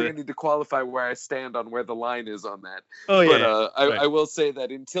think I need to qualify where I stand on where the line is on that. Oh, yeah. But I will say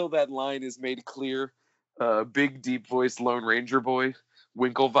that until that line is made clear, big, deep voiced Lone Ranger boy,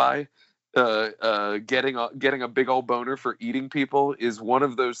 Winklevi, getting a big old boner for eating people is one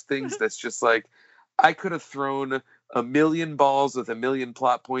of those things that's just like, I could have thrown a million balls with a million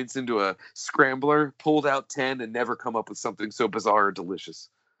plot points into a scrambler, pulled out 10, and never come up with something so bizarre or delicious.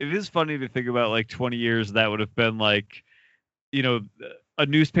 It is funny to think about, like, 20 years, that would have been like, you know, a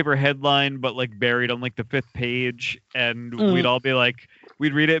newspaper headline, but like buried on like the 5th page, and we'd all be like,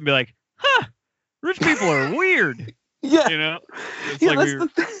 we'd read it and be like, huh, rich people are weird. Yeah. You know? It's Yeah, like that's the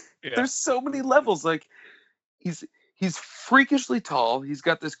thing. Yeah. There's so many levels. Like, he's freakishly tall. He's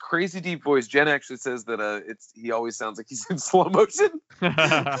got this crazy deep voice. Jen actually says that he always sounds like he's in slow motion.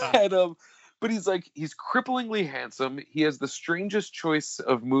 And, but he's cripplingly handsome. He has the strangest choice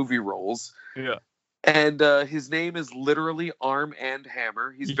of movie roles. Yeah. And his name is literally Arm and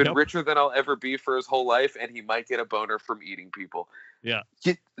Hammer. He's been richer than I'll ever be for his whole life, and he might get a boner from eating people. Yeah.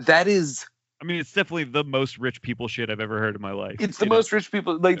 That is... I mean, it's definitely the most rich people shit I've ever heard in my life. It's the most rich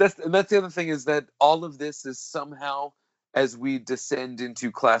people. Like, that's the other thing, is that all of this is somehow, as we descend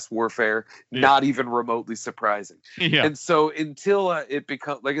into class warfare, not even remotely surprising. Yeah. And so until it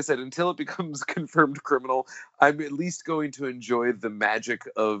becomes confirmed criminal, I'm at least going to enjoy the magic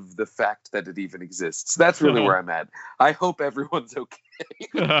of the fact that it even exists. That's really where I'm at. I hope everyone's okay.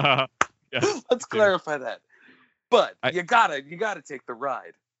 Yeah. Let's clarify that. But you gotta take the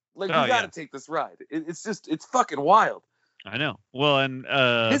ride. Like, you gotta take this ride. It's fucking wild. I know. Well, and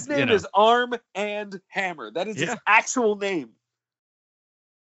his name is Arm and Hammer. That is his actual name.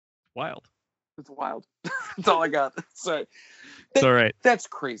 Wild. It's wild. That's all I got. Sorry. It's all right. That's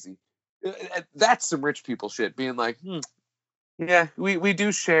crazy. That's some rich people shit. Being like, yeah, we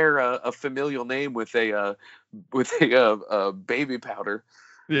do share a familial name with a baby powder.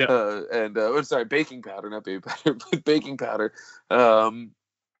 Yeah. Baking powder, not baby powder, but baking powder.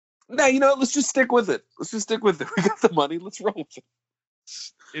 Now, you know what? Let's just stick with it. We got the money. Let's roll with it.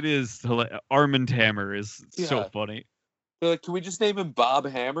 It is Arm and Hammer is so funny. They're like, can we just name him Bob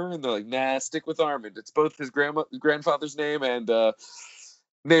Hammer? And they're like, nah, stick with Armand. It's both his grandfather's name and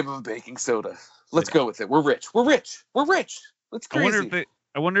name of a baking soda. Let's go with it. We're rich. That's crazy.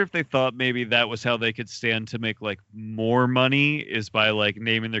 I wonder if they thought maybe that was how they could stand to make like more money, is by like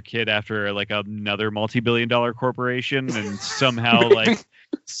naming their kid after like another multi-billion-dollar corporation and somehow like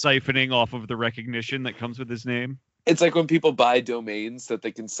siphoning off of the recognition that comes with his name. It's like when people buy domains that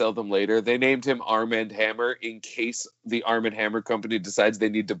they can sell them later. They named him Arm and Hammer in case the Arm and Hammer company decides they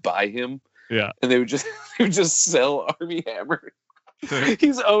need to buy him. Yeah. And they would just sell Army Hammer.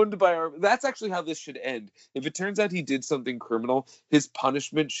 He's owned by Arm. That's actually how this should end. If it turns out he did something criminal, his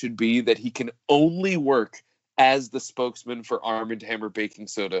punishment should be that he can only work as the spokesman for Arm and Hammer baking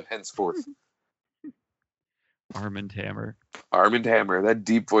soda henceforth. Arm and Hammer. Arm and Hammer, that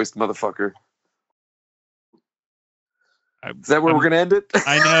deep-voiced motherfucker. Is that where we're gonna end it?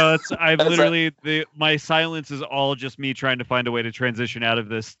 I know. My silence is all just me trying to find a way to transition out of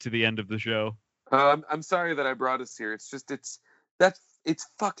this to the end of the show. I'm sorry that I brought us here. It's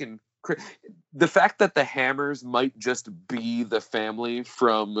fucking crazy. The fact that the Hammers might just be the family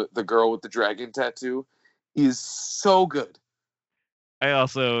from the girl with the dragon tattoo is so good. I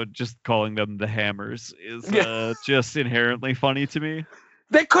also, just calling them the Hammers is just inherently funny to me.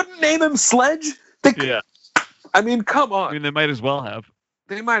 They couldn't name him Sledge? I mean, come on. I mean, they might as well have.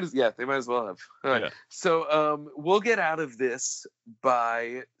 They might as well have. All right. Yeah. So we'll get out of this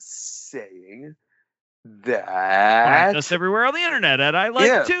by saying that... Find us everywhere on the internet at I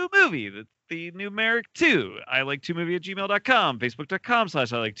Like 2 Movie. That's the numeric 2. I Like 2 Movie at gmail.com.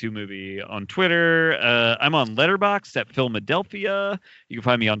 Facebook.com/I Like 2 Movie. On Twitter. I'm on Letterboxd at Philadelphia. You can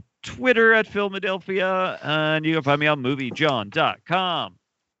find me on Twitter at Philadelphia. And you can find me on MovieJohn.com.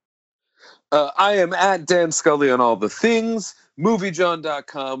 I am at Dan Scully on all the things.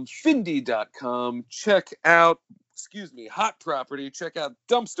 MovieJohn.com. Findy.com. Check out, Hot Property. Check out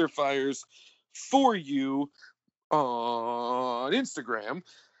Dumpster Fires for you on Instagram.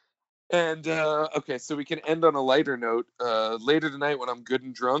 And okay, so we can end on a lighter note. Later tonight when I'm good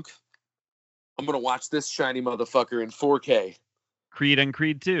and drunk, I'm gonna watch this shiny motherfucker in 4K. Creed and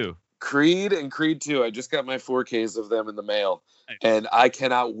Creed 2. Creed and Creed 2. I just got my 4Ks of them in the mail. Nice. And I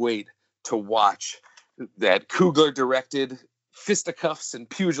cannot wait to watch that Coogler directed fisticuffs and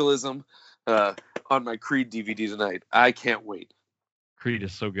pugilism on my Creed DVD tonight. I can't wait. Creed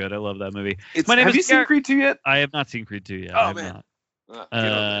is so good. I love that movie. Have you seen Creed 2 yet? I have not seen Creed 2 yet. Oh, man.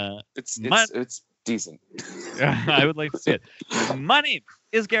 It's decent. I would like to see it. My name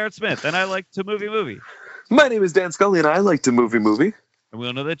is Garrett Smith, and I like to movie. My name is Dan Scully, and I like to movie. And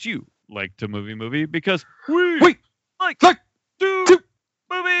we'll know that you like to movie because we like to movie.